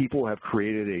people have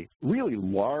created a really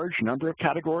large number of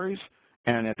categories,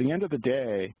 and at the end of the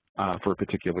day, for a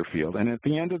particular field, and at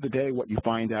the end of the day, what you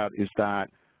find out is that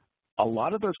a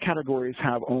lot of those categories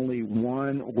have only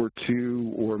one or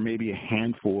two or maybe a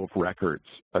handful of records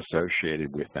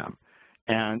associated with them.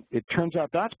 And it turns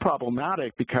out that's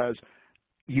problematic because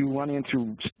you run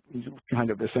into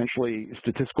kind of essentially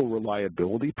statistical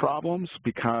reliability problems,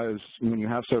 because when you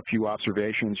have so few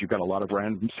observations, you've got a lot of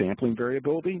random sampling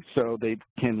variability, so they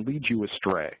can lead you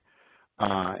astray.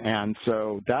 And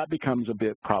so that becomes a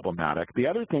bit problematic. The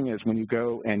other thing is when you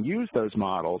go and use those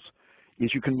models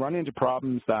is you can run into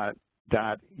problems that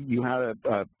you had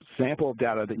a sample of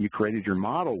data that you created your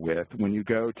model with. When you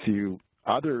go to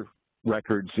other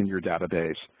records in your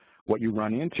database, what you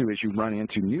run into is you run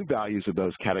into new values of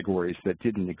those categories that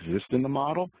didn't exist in the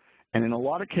model. And in a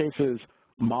lot of cases,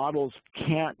 models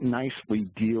can't nicely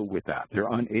deal with that.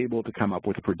 They're unable to come up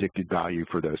with a predicted value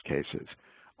for those cases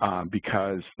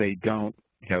because they don't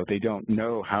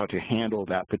know how to handle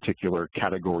that particular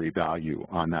category value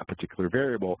on that particular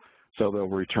variable, so they'll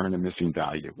return a missing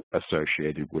value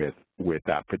associated with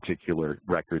that particular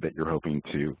record that you're hoping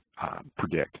to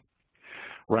predict,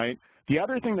 right? The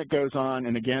other thing that goes on,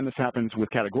 and again, this happens with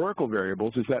categorical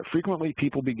variables, is that frequently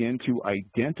people begin to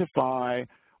identify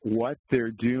what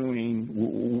they're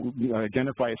doing,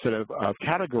 identify a set of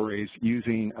categories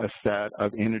using a set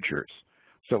of integers.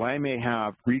 So I may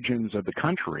have regions of the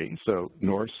country, so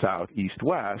north, south, east,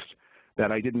 west,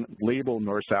 that I didn't label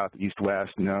north, south, east,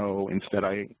 west, no, instead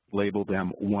I labeled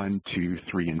them 1, 2,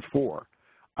 3, and 4.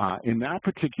 In that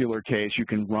particular case, you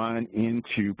can run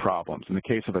into problems. In the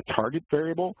case of a target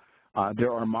variable,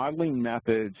 there are modeling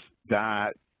methods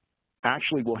that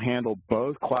actually will handle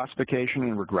both classification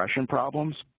and regression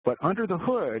problems, but under the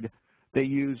hood, they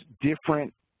use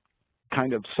different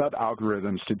kind of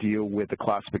sub-algorithms to deal with the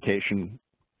classification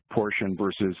portion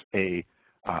versus a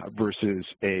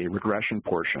regression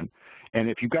portion. And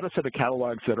if you've got a set of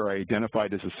catalogs that are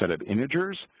identified as a set of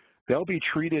integers, they'll be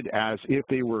treated as if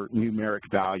they were numeric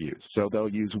values. So they'll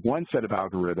use one set of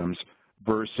algorithms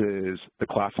versus the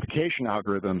classification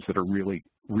algorithms that are really,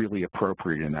 really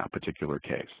appropriate in that particular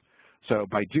case. So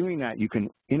by doing that, you can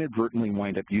inadvertently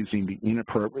wind up using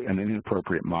an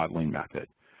inappropriate modeling method.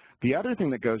 The other thing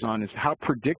that goes on is how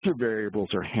predictive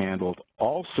variables are handled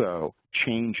also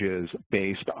changes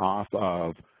based off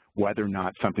of whether or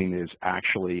not something is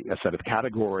actually a set of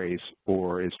categories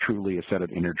or is truly a set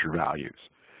of integer values,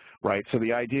 right? So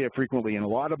the idea frequently in a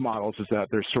lot of models is that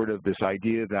there's sort of this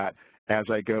idea that as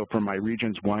I go from my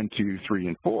regions 1, 2, 3,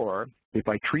 and 4, if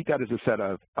I treat that as a set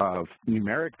of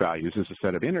numeric values, as a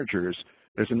set of integers,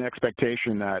 there's an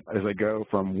expectation that as I go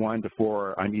from 1 to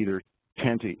 4, I'm either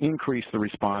tend to increase the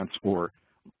response or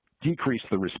decrease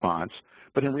the response.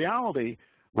 But in reality,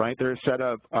 right, they're a set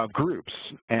of groups,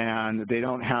 and they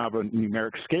don't have a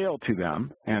numeric scale to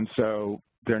them, and so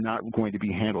they're not going to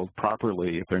be handled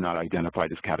properly if they're not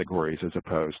identified as categories as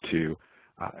opposed to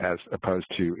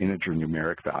integer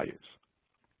numeric values.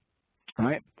 All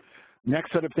right.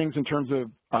 Next set of things in terms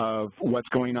of what's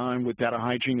going on with data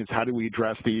hygiene is how do we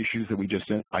address the issues that we just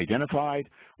identified.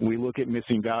 When we look at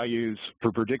missing values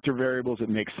for predictor variables, it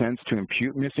makes sense to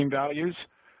impute missing values.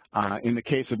 In the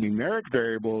case of numeric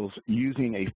variables,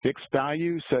 using a fixed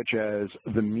value such as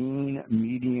the mean,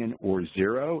 median, or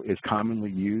 0 is commonly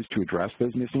used to address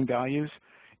those missing values.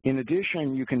 In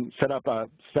addition, you can set up a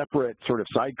separate sort of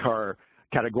sidecar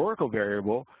categorical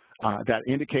variable that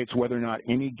indicates whether or not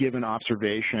any given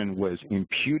observation was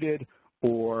imputed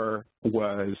or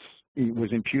was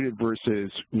imputed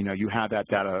versus, you had that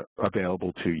data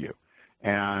available to you.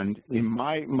 And in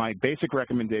my basic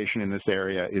recommendation in this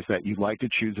area is that you'd like to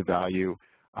choose a value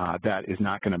that is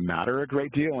not going to matter a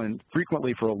great deal, and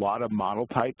frequently for a lot of model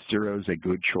types, 0 is a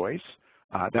good choice.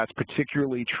 That's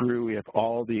particularly true if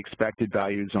all the expected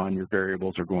values on your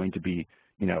variables are going to be,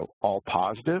 all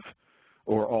positive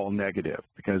or all negative,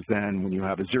 because then when you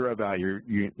have a 0 value,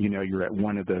 you're at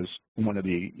one of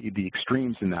the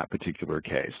extremes in that particular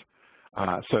case.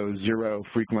 So 0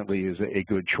 frequently is a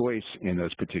good choice in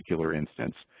those particular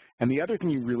instances. And the other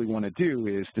thing you really want to do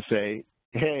is to say,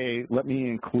 hey, let me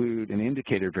include an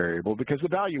indicator variable, because the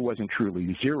value wasn't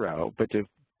truly 0, but to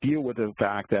deal with the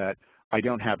fact that I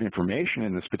don't have information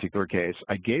in this particular case,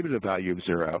 I gave it a value of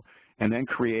 0 and then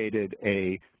created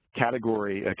a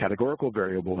categorical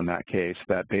variable in that case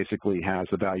that basically has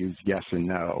the values yes and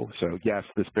no. So yes,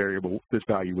 this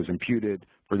value was imputed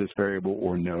for this variable,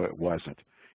 or no, it wasn't.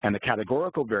 And the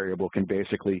categorical variable can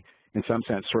basically, in some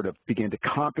sense, sort of begin to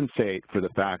compensate for the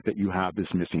fact that you have this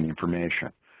missing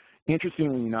information.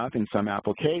 Interestingly enough, in some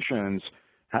applications,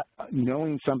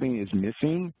 knowing something is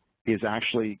missing is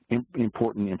actually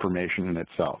important information in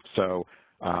itself. So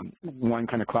one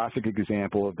kind of classic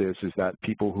example of this is that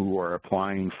people who are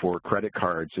applying for credit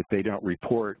cards, if they don't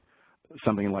report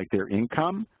something like their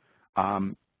income,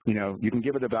 you know, you can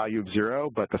give it a value of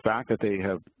 0, but the fact that they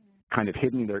have kind of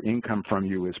hidden their income from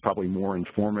you is probably more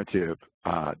informative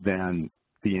than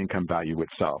the income value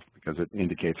itself, because it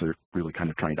indicates they're really kind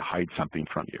of trying to hide something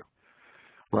from you,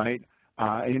 right?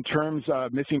 In terms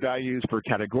of missing values for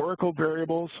categorical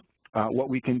variables, what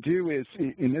we can do is,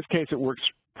 in this case, it works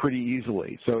pretty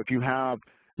easily. So if you have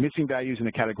missing values in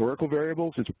the categorical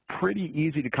variables, it's pretty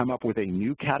easy to come up with a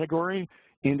new category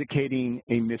indicating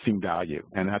a missing value,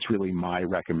 and that's really my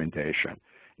recommendation.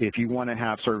 If you want to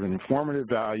have sort of an informative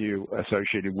value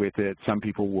associated with it, some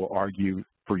people will argue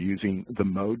for using the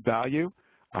mode value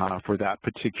for that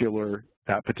particular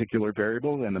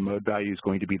variable, and the mode value is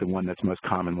going to be the one that's most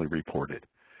commonly reported.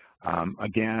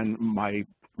 Again, my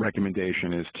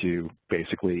recommendation is to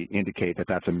basically indicate that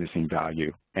that's a missing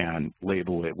value and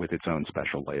label it with its own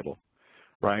special label,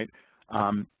 right?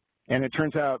 And it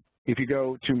turns out if you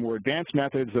go to more advanced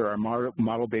methods, there are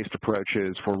model-based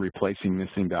approaches for replacing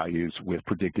missing values with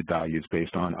predicted values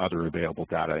based on other available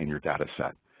data in your data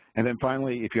set. And then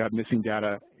finally, if you have missing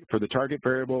data for the target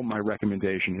variable, my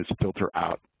recommendation is to filter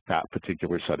out that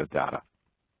particular set of data,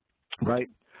 right?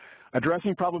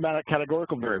 Addressing problematic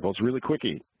categorical variables really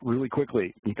quickly.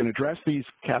 You can address these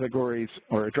categories,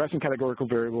 or addressing categorical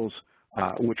variables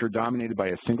which are dominated by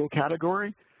a single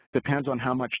category depends on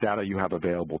how much data you have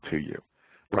available to you,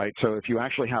 right? So if you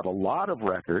actually have a lot of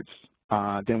records,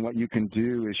 then what you can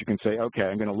do is you can say, okay,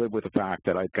 I'm going to live with the fact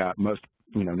that I've got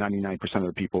 99% of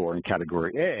the people are in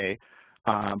category A,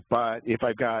 but if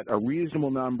I've got a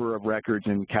reasonable number of records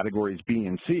in categories B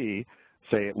and C,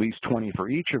 say at least 20 for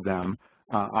each of them,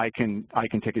 I can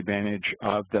take advantage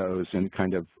of those and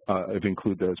kind of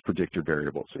include those predictor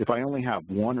variables. If I only have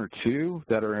 1 or 2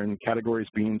 that are in categories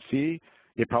B and C,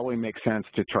 it probably makes sense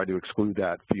to try to exclude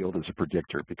that field as a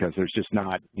predictor, because there's just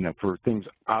not, for things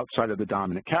outside of the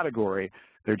dominant category,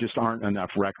 there just aren't enough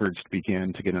records to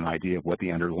begin to get an idea of what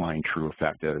the underlying true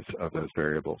effect is of those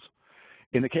variables.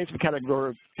 In the case of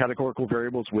categorical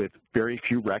variables with very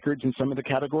few records in some of the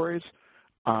categories,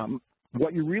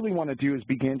 what you really want to do is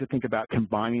begin to think about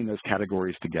combining those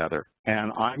categories together.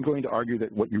 And I'm going to argue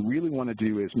that what you really want to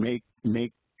do is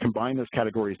combine those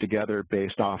categories together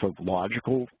based off of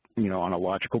logical, on a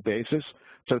logical basis.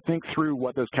 So think through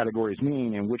what those categories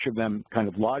mean and which of them kind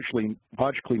of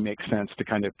logically make sense to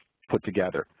kind of put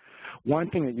together. One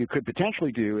thing that you could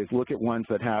potentially do is look at ones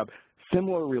that have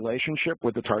similar relationship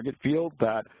with the target field,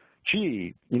 that,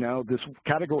 gee, this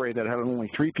category that had only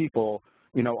 3 people,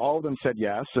 all of them said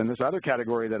yes, and this other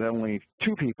category that had only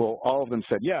 2 people, all of them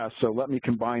said yes, so let me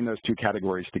combine those 2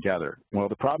 categories together. Well,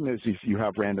 the problem is you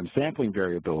have random sampling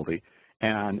variability,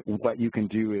 and what you can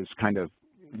do is kind of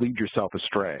lead yourself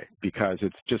astray, because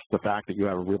it's just the fact that you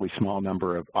have a really small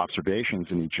number of observations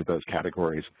in each of those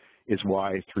categories is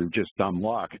why, through just dumb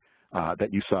luck,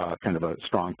 that you saw kind of a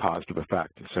strong positive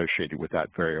effect associated with that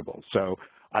variable. So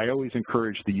I always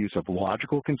encourage the use of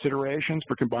logical considerations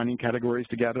for combining categories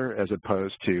together as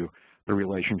opposed to the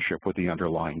relationship with the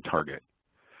underlying target,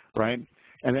 right?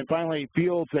 And then finally,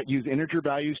 fields that use integer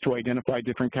values to identify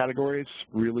different categories,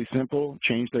 really simple,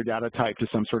 change their data type to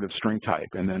some sort of string type,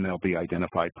 and then they'll be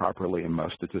identified properly in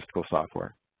most statistical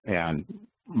software and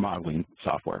modeling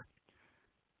software.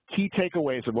 Key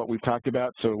takeaways of what we've talked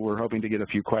about, so we're hoping to get a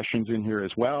few questions in here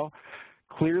as well.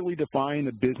 Clearly define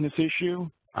the business issue.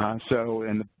 And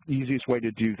the easiest way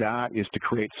to do that is to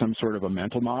create some sort of a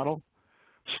mental model.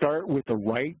 Start with the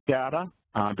right data,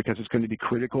 because it's going to be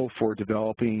critical for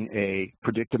developing a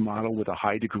predictive model with a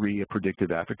high degree of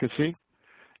predictive efficacy.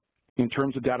 In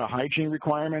terms of data hygiene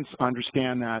requirements,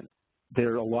 understand that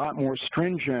they're a lot more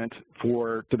stringent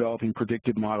for developing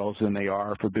predictive models than they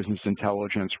are for business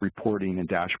intelligence reporting and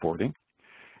dashboarding.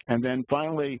 And then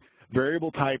finally,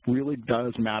 variable type really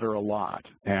does matter a lot,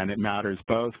 and it matters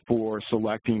both for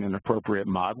selecting an appropriate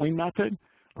modeling method,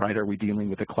 right? Are we dealing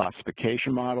with a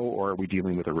classification model, or are we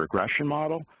dealing with a regression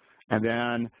model? And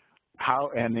then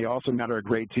they also matter a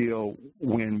great deal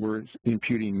when we're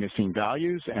imputing missing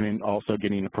values and in also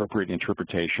getting appropriate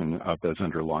interpretation of those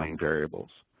underlying variables.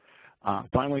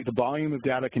 Finally, the volume of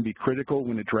data can be critical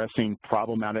when addressing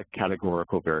problematic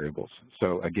categorical variables.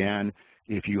 So again,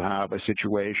 if you have a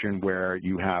situation where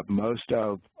you have most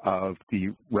of the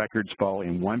records fall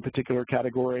in one particular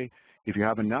category, if you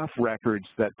have enough records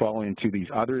that fall into these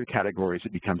other categories,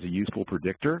 it becomes a useful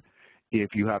predictor.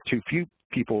 If you have too few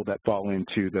people that fall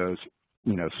into those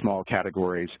small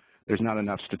categories, there's not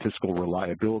enough statistical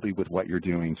reliability with what you're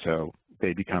doing, so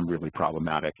they become really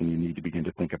problematic, and you need to begin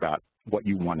to think about what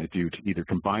you want to do to either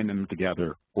combine them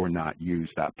together or not use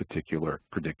that particular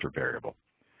predictor variable.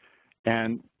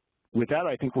 And with that,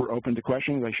 I think we're open to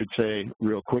questions. I should say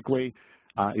real quickly,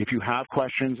 if you have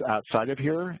questions outside of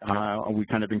here, we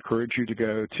kind of encourage you to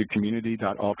go to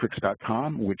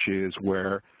community.alteryx.com, which is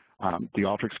where the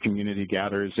Alteryx community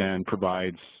gathers and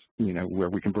provides, where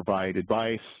we can provide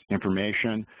advice,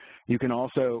 information. You can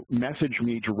also message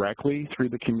me directly through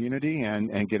the community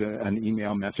and get an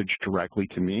email message directly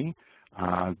to me.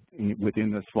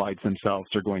 Within the slides themselves,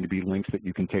 there are going to be links that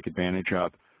you can take advantage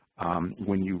of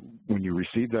when you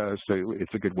receive those, so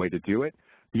it's a good way to do it.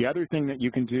 The other thing that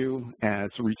you can do, as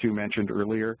Ritu mentioned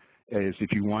earlier, is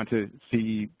if you want to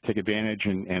take advantage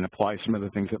and apply some of the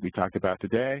things that we talked about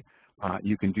today,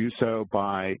 you can do so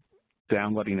by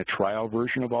downloading a trial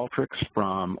version of Alteryx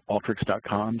from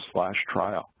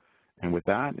alteryx.com/trial. And with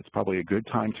that, it's probably a good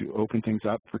time to open things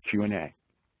up for Q&A.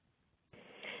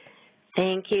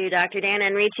 Thank you, Dr. Dan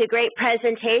and Ritu. Great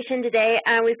presentation today.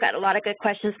 We've got a lot of good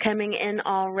questions coming in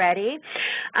already.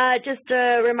 Just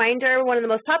a reminder, one of the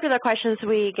most popular questions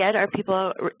we get are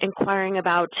people inquiring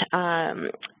about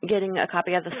getting a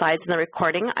copy of the slides and the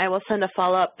recording. I will send a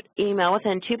follow-up email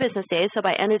within 2 business days, so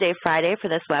by end of day Friday for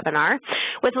this webinar,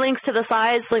 with links to the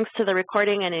slides, links to the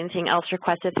recording, and anything else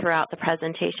requested throughout the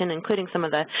presentation, including some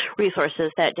of the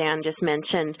resources that Dan just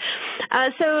mentioned.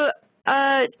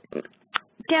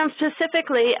 Dan,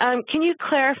 specifically, can you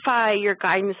clarify your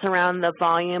guidance around the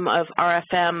volume of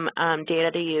RFM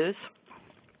data to use?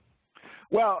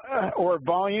 Well, or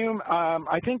volume,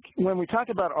 I think when we talk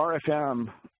about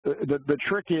RFM, the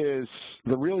trick is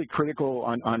the really critical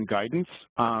on guidance.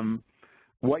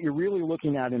 What you're really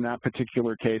looking at in that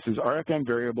particular case is RFM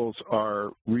variables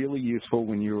are really useful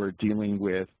when you are dealing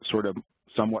with sort of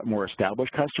somewhat more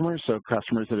established customers, so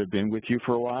customers that have been with you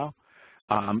for a while.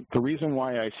 The reason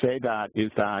why I say that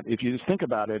is that if you just think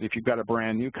about it, if you've got a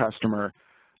brand new customer,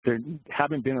 they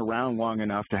haven't been around long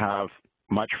enough to have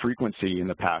much frequency in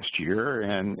the past year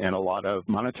and a lot of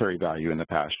monetary value in the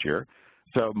past year.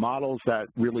 So models that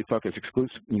really focus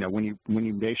exclusively, when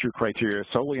you base your criteria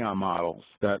solely on models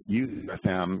that use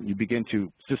them, you begin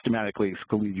to systematically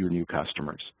exclude your new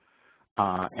customers.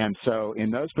 And so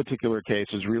in those particular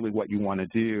cases, really what you want to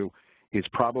do is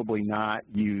probably not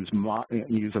use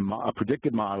a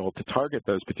predictive model to target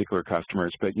those particular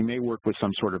customers, but you may work with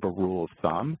some sort of a rule of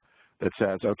thumb that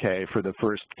says, okay, for the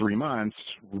first 3 months,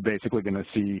 we're basically going to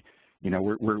see,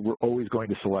 we're always going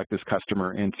to select this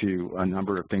customer into a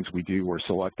number of things we do, or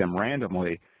select them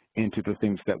randomly into the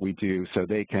things that we do, so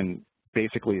they can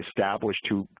basically establish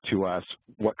to us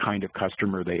what kind of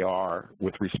customer they are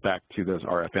with respect to those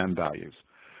RFM values.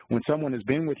 When someone has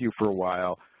been with you for a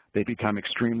while, they become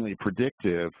extremely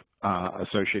predictive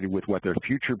associated with what their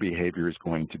future behavior is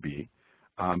going to be,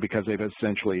 because they've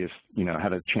essentially,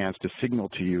 had a chance to signal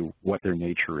to you what their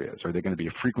nature is. Are they going to be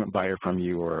a frequent buyer from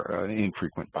you or an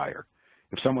infrequent buyer?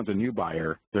 If someone's a new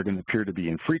buyer, they're going to appear to be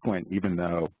infrequent, even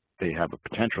though they have a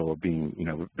potential of being,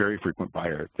 a very frequent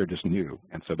buyer. They're just new,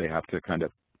 and so they have to kind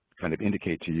of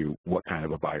indicate to you what kind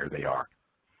of a buyer they are.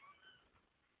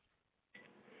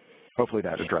 Hopefully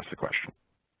that addressed the question.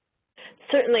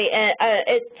 Certainly,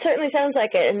 it certainly sounds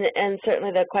like it, and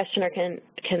certainly the questioner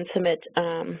can submit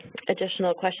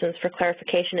additional questions for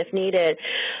clarification if needed.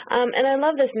 And I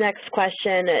love this next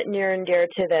question, near and dear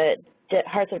to the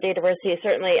hearts of Dataversity,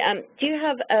 certainly. Do you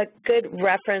have a good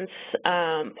reference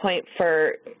point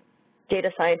for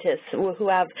data scientists who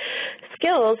have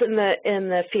skills in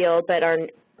the field but are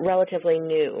relatively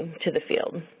new to the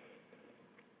field?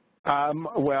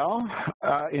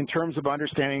 In terms of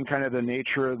understanding kind of the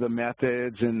nature of the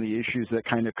methods and the issues that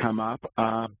kind of come up,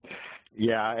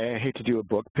 yeah, I hate to do a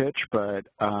book pitch, but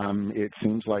it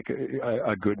seems like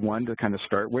a good one to kind of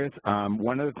start with.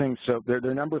 One of the things, so there are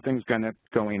a number of things kind of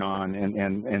going on,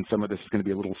 and some of this is going to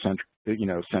be a little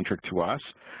centric to us.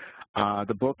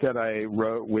 The book that I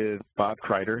wrote with Bob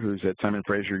Kreider, who's at Simon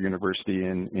Fraser University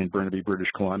in Burnaby,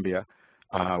 British Columbia,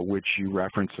 which you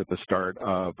referenced at the start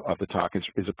of the talk,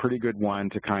 is a pretty good one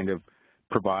to kind of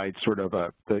provide sort of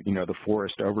the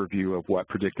forest overview of what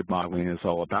predictive modeling is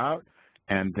all about,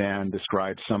 and then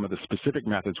describe some of the specific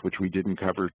methods which we didn't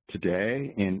cover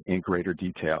today in greater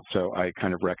detail. So I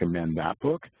kind of recommend that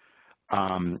book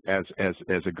as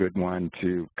a good one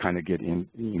to kind of get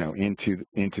into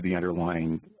the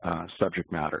underlying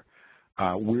subject matter.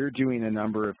 We're doing a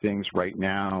number of things right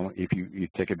now. If you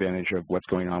take advantage of what's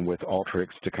going on with Alteryx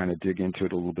to kind of dig into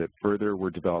it a little bit further, we're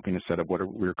developing a set of what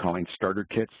we're calling starter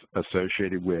kits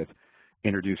associated with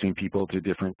introducing people to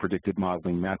different predictive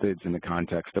modeling methods in the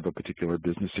context of a particular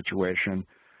business situation.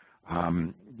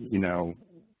 The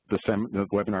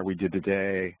webinar we did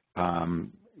today,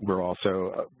 we're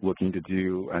also looking to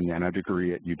do a nano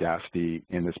degree at Udacity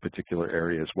in this particular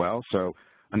area as well. So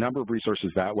a number of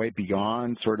resources that way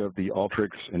beyond sort of the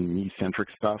Alteryx and me-centric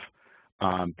stuff.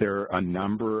 There are a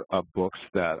number of books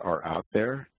that are out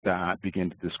there that begin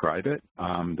to describe it.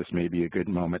 This may be a good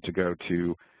moment to go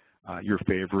to your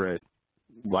favorite,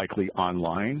 likely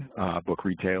online book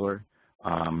retailer,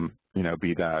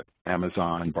 be that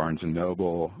Amazon, Barnes &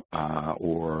 Noble,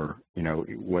 or,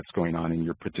 what's going on in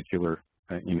your particular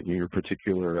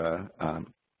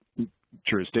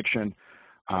jurisdiction,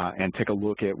 and take a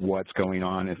look at what's going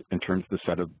on in terms of the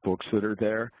set of books that are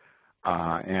there,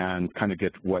 and kind of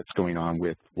get what's going on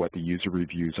with what the user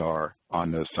reviews are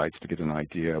on those sites to get an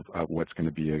idea of what's going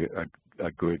to be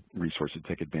a good resource to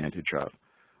take advantage of.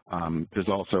 There's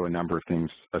also a number of things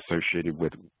associated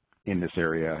with in this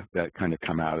area that kind of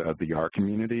come out of the R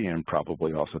community and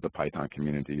probably also the Python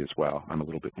community as well. I'm a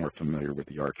little bit more familiar with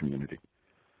the R community.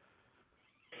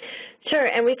 Sure,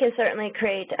 and we can certainly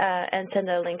create and send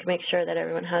a link, make sure that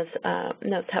everyone has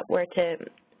notes up where to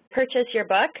purchase your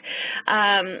book.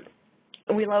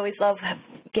 We'll always love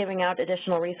giving out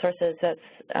additional resources.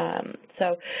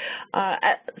 So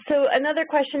another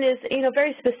question is,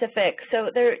 very specific.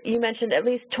 So there, you mentioned at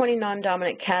least 20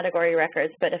 non-dominant category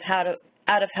records, but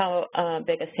out of how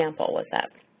big a sample was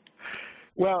that?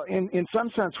 Well, in some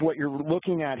sense, what you're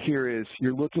looking at here is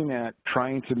you're looking at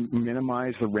trying to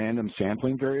minimize the random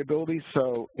sampling variability.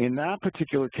 So in that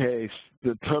particular case,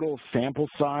 the total sample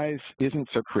size isn't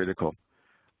so critical.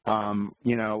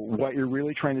 What you're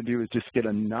really trying to do is just get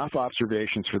enough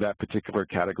observations for that particular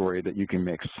category that you can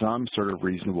make some sort of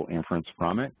reasonable inference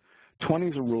from it. 20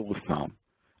 is a rule of thumb.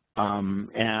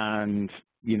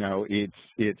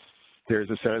 There's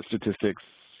a set of statistics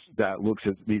that looks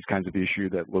at these kinds of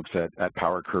issues, that looks at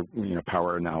power curve,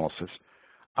 power analysis.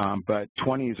 But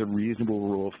 20 is a reasonable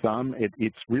rule of thumb.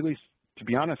 It's really, to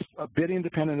be honest, a bit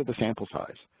independent of the sample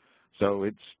size. So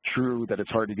it's true that it's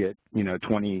hard to get,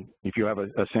 20, if you have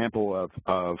a sample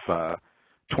of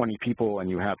 20 people and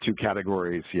you have two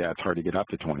categories, yeah, it's hard to get up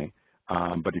to 20.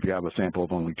 But if you have a sample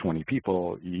of only 20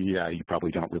 people, yeah, you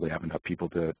probably don't really have enough people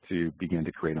to begin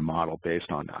to create a model based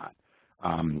on that.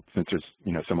 Since there's,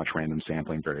 so much random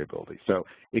sampling variability. So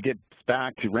it gets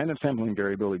back to random sampling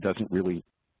variability doesn't really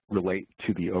relate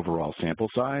to the overall sample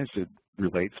size. It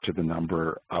relates to the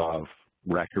number of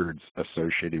records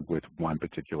associated with one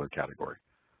particular category.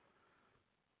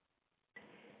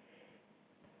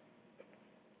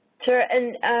 Sure,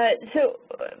 and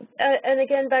and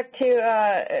again, back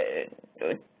to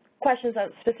questions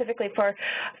specifically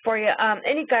for you.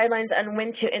 Any guidelines on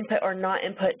when to input or not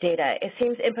input data? It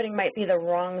seems inputting might be the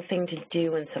wrong thing to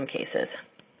do in some cases.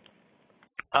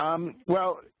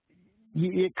 Well,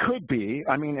 it could be.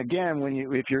 I mean, again,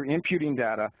 if you're imputing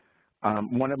data,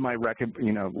 one of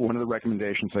the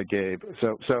recommendations I gave.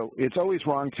 So it's always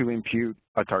wrong to impute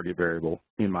a target variable,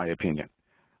 in my opinion.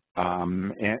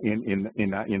 And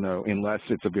unless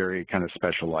it's a very kind of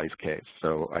specialized case.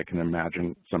 So I can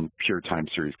imagine some pure time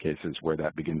series cases where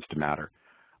that begins to matter.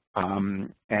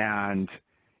 And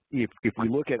if we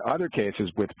look at other cases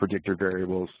with predictor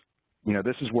variables,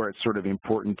 this is where it's sort of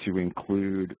important to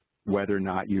include whether or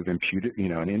not you've imputed,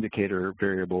 an indicator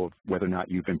variable of whether or not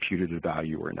you've imputed a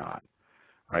value or not,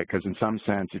 right? Because in some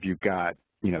sense, if you've got,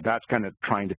 that's kind of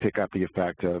trying to pick up the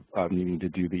effect of needing to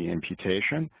do the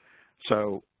imputation.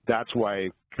 So that's why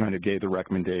I kind of gave the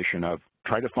recommendation of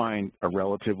try to find a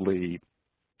relatively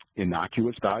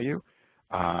innocuous value.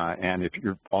 And if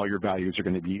all your values are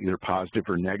going to be either positive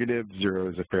or negative,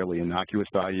 0 is a fairly innocuous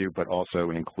value, but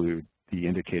also include the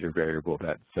indicator variable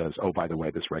that says, oh, by the way,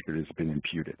 this record has been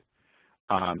imputed.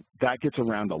 That gets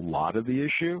around a lot of the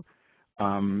issue.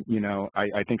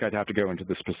 I think I'd have to go into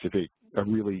the specific,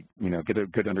 get a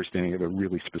good understanding of a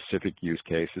really specific use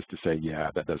case is to say,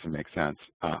 yeah, that doesn't make sense.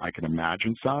 I can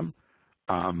imagine some,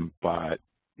 but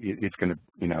it's going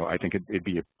to, I think it'd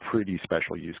be a pretty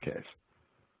special use case.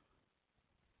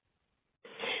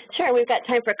 Sure, we've got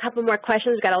time for a couple more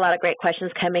questions. We've got a lot of great questions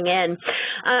coming in.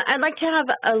 I'd like to have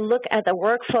a look at the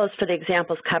workflows for the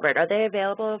examples covered. Are they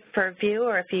available for view,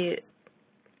 or if you?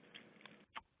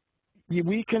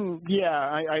 We can, yeah,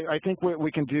 I think what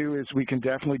we can do is we can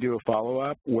definitely do a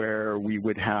follow-up where we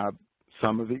would have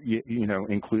some of it,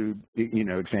 include,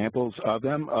 examples of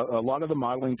them. A lot of the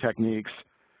modeling techniques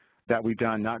that we've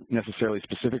done, not necessarily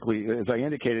specifically, as I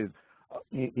indicated,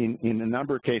 in a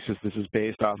number of cases, this is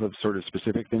based off of sort of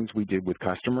specific things we did with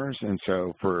customers. And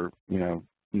so for,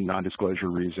 non-disclosure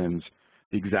reasons,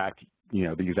 the exact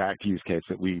use case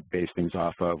that we base things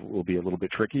off of will be a little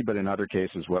bit tricky. But in other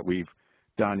cases, what we've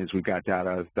done is we've got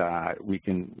data that we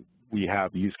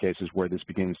have use cases where this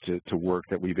begins to work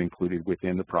that we've included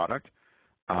within the product.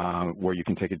 where you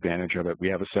can take advantage of it. We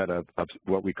have a set of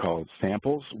what we call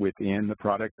samples within the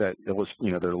product that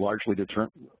they're largely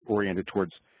oriented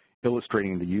towards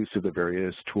illustrating the use of the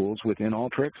various tools within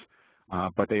Alteryx,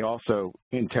 but they also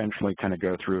intentionally kind of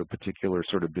go through a particular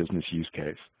sort of business use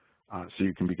case, so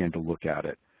you can begin to look at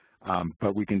it.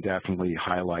 But we can definitely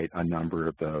highlight a number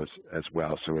of those as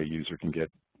well, so a user can get,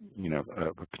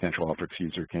 a potential Alteryx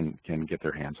user can get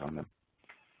their hands on them.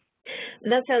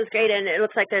 That sounds great, and it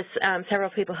looks like there's several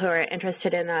people who are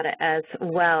interested in that as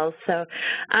well. So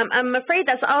I'm afraid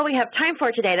that's all we have time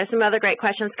for today. There's some other great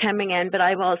questions coming in, but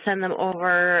I will send them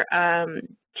over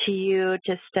to you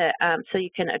just to, so you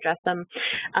can address them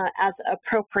as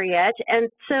appropriate. And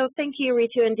so thank you,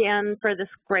 Ritu and Dan, for this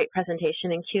great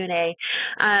presentation and Q&A.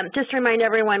 Just to remind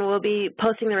everyone, we'll be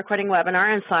posting the recording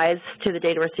webinar and slides to the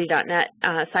dataversity.net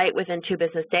site within 2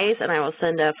 business days, and I will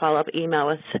send a follow-up email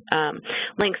with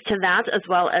links to that, as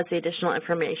well as the additional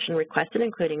information requested,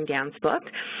 including Dan's book.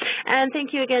 And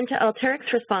thank you again to Alteryx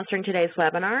for sponsoring today's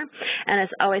webinar. And as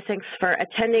always, thanks for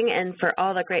attending and for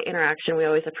all the great interaction. We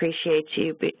always appreciate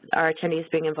you, our attendees,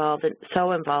 being involved and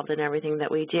so involved in everything that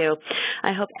we do.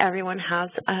 I hope everyone has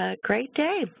a great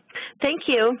day. Thank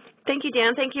you. Thank you,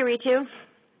 Dan. Thank you, Ritu.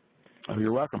 Oh,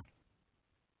 you're welcome.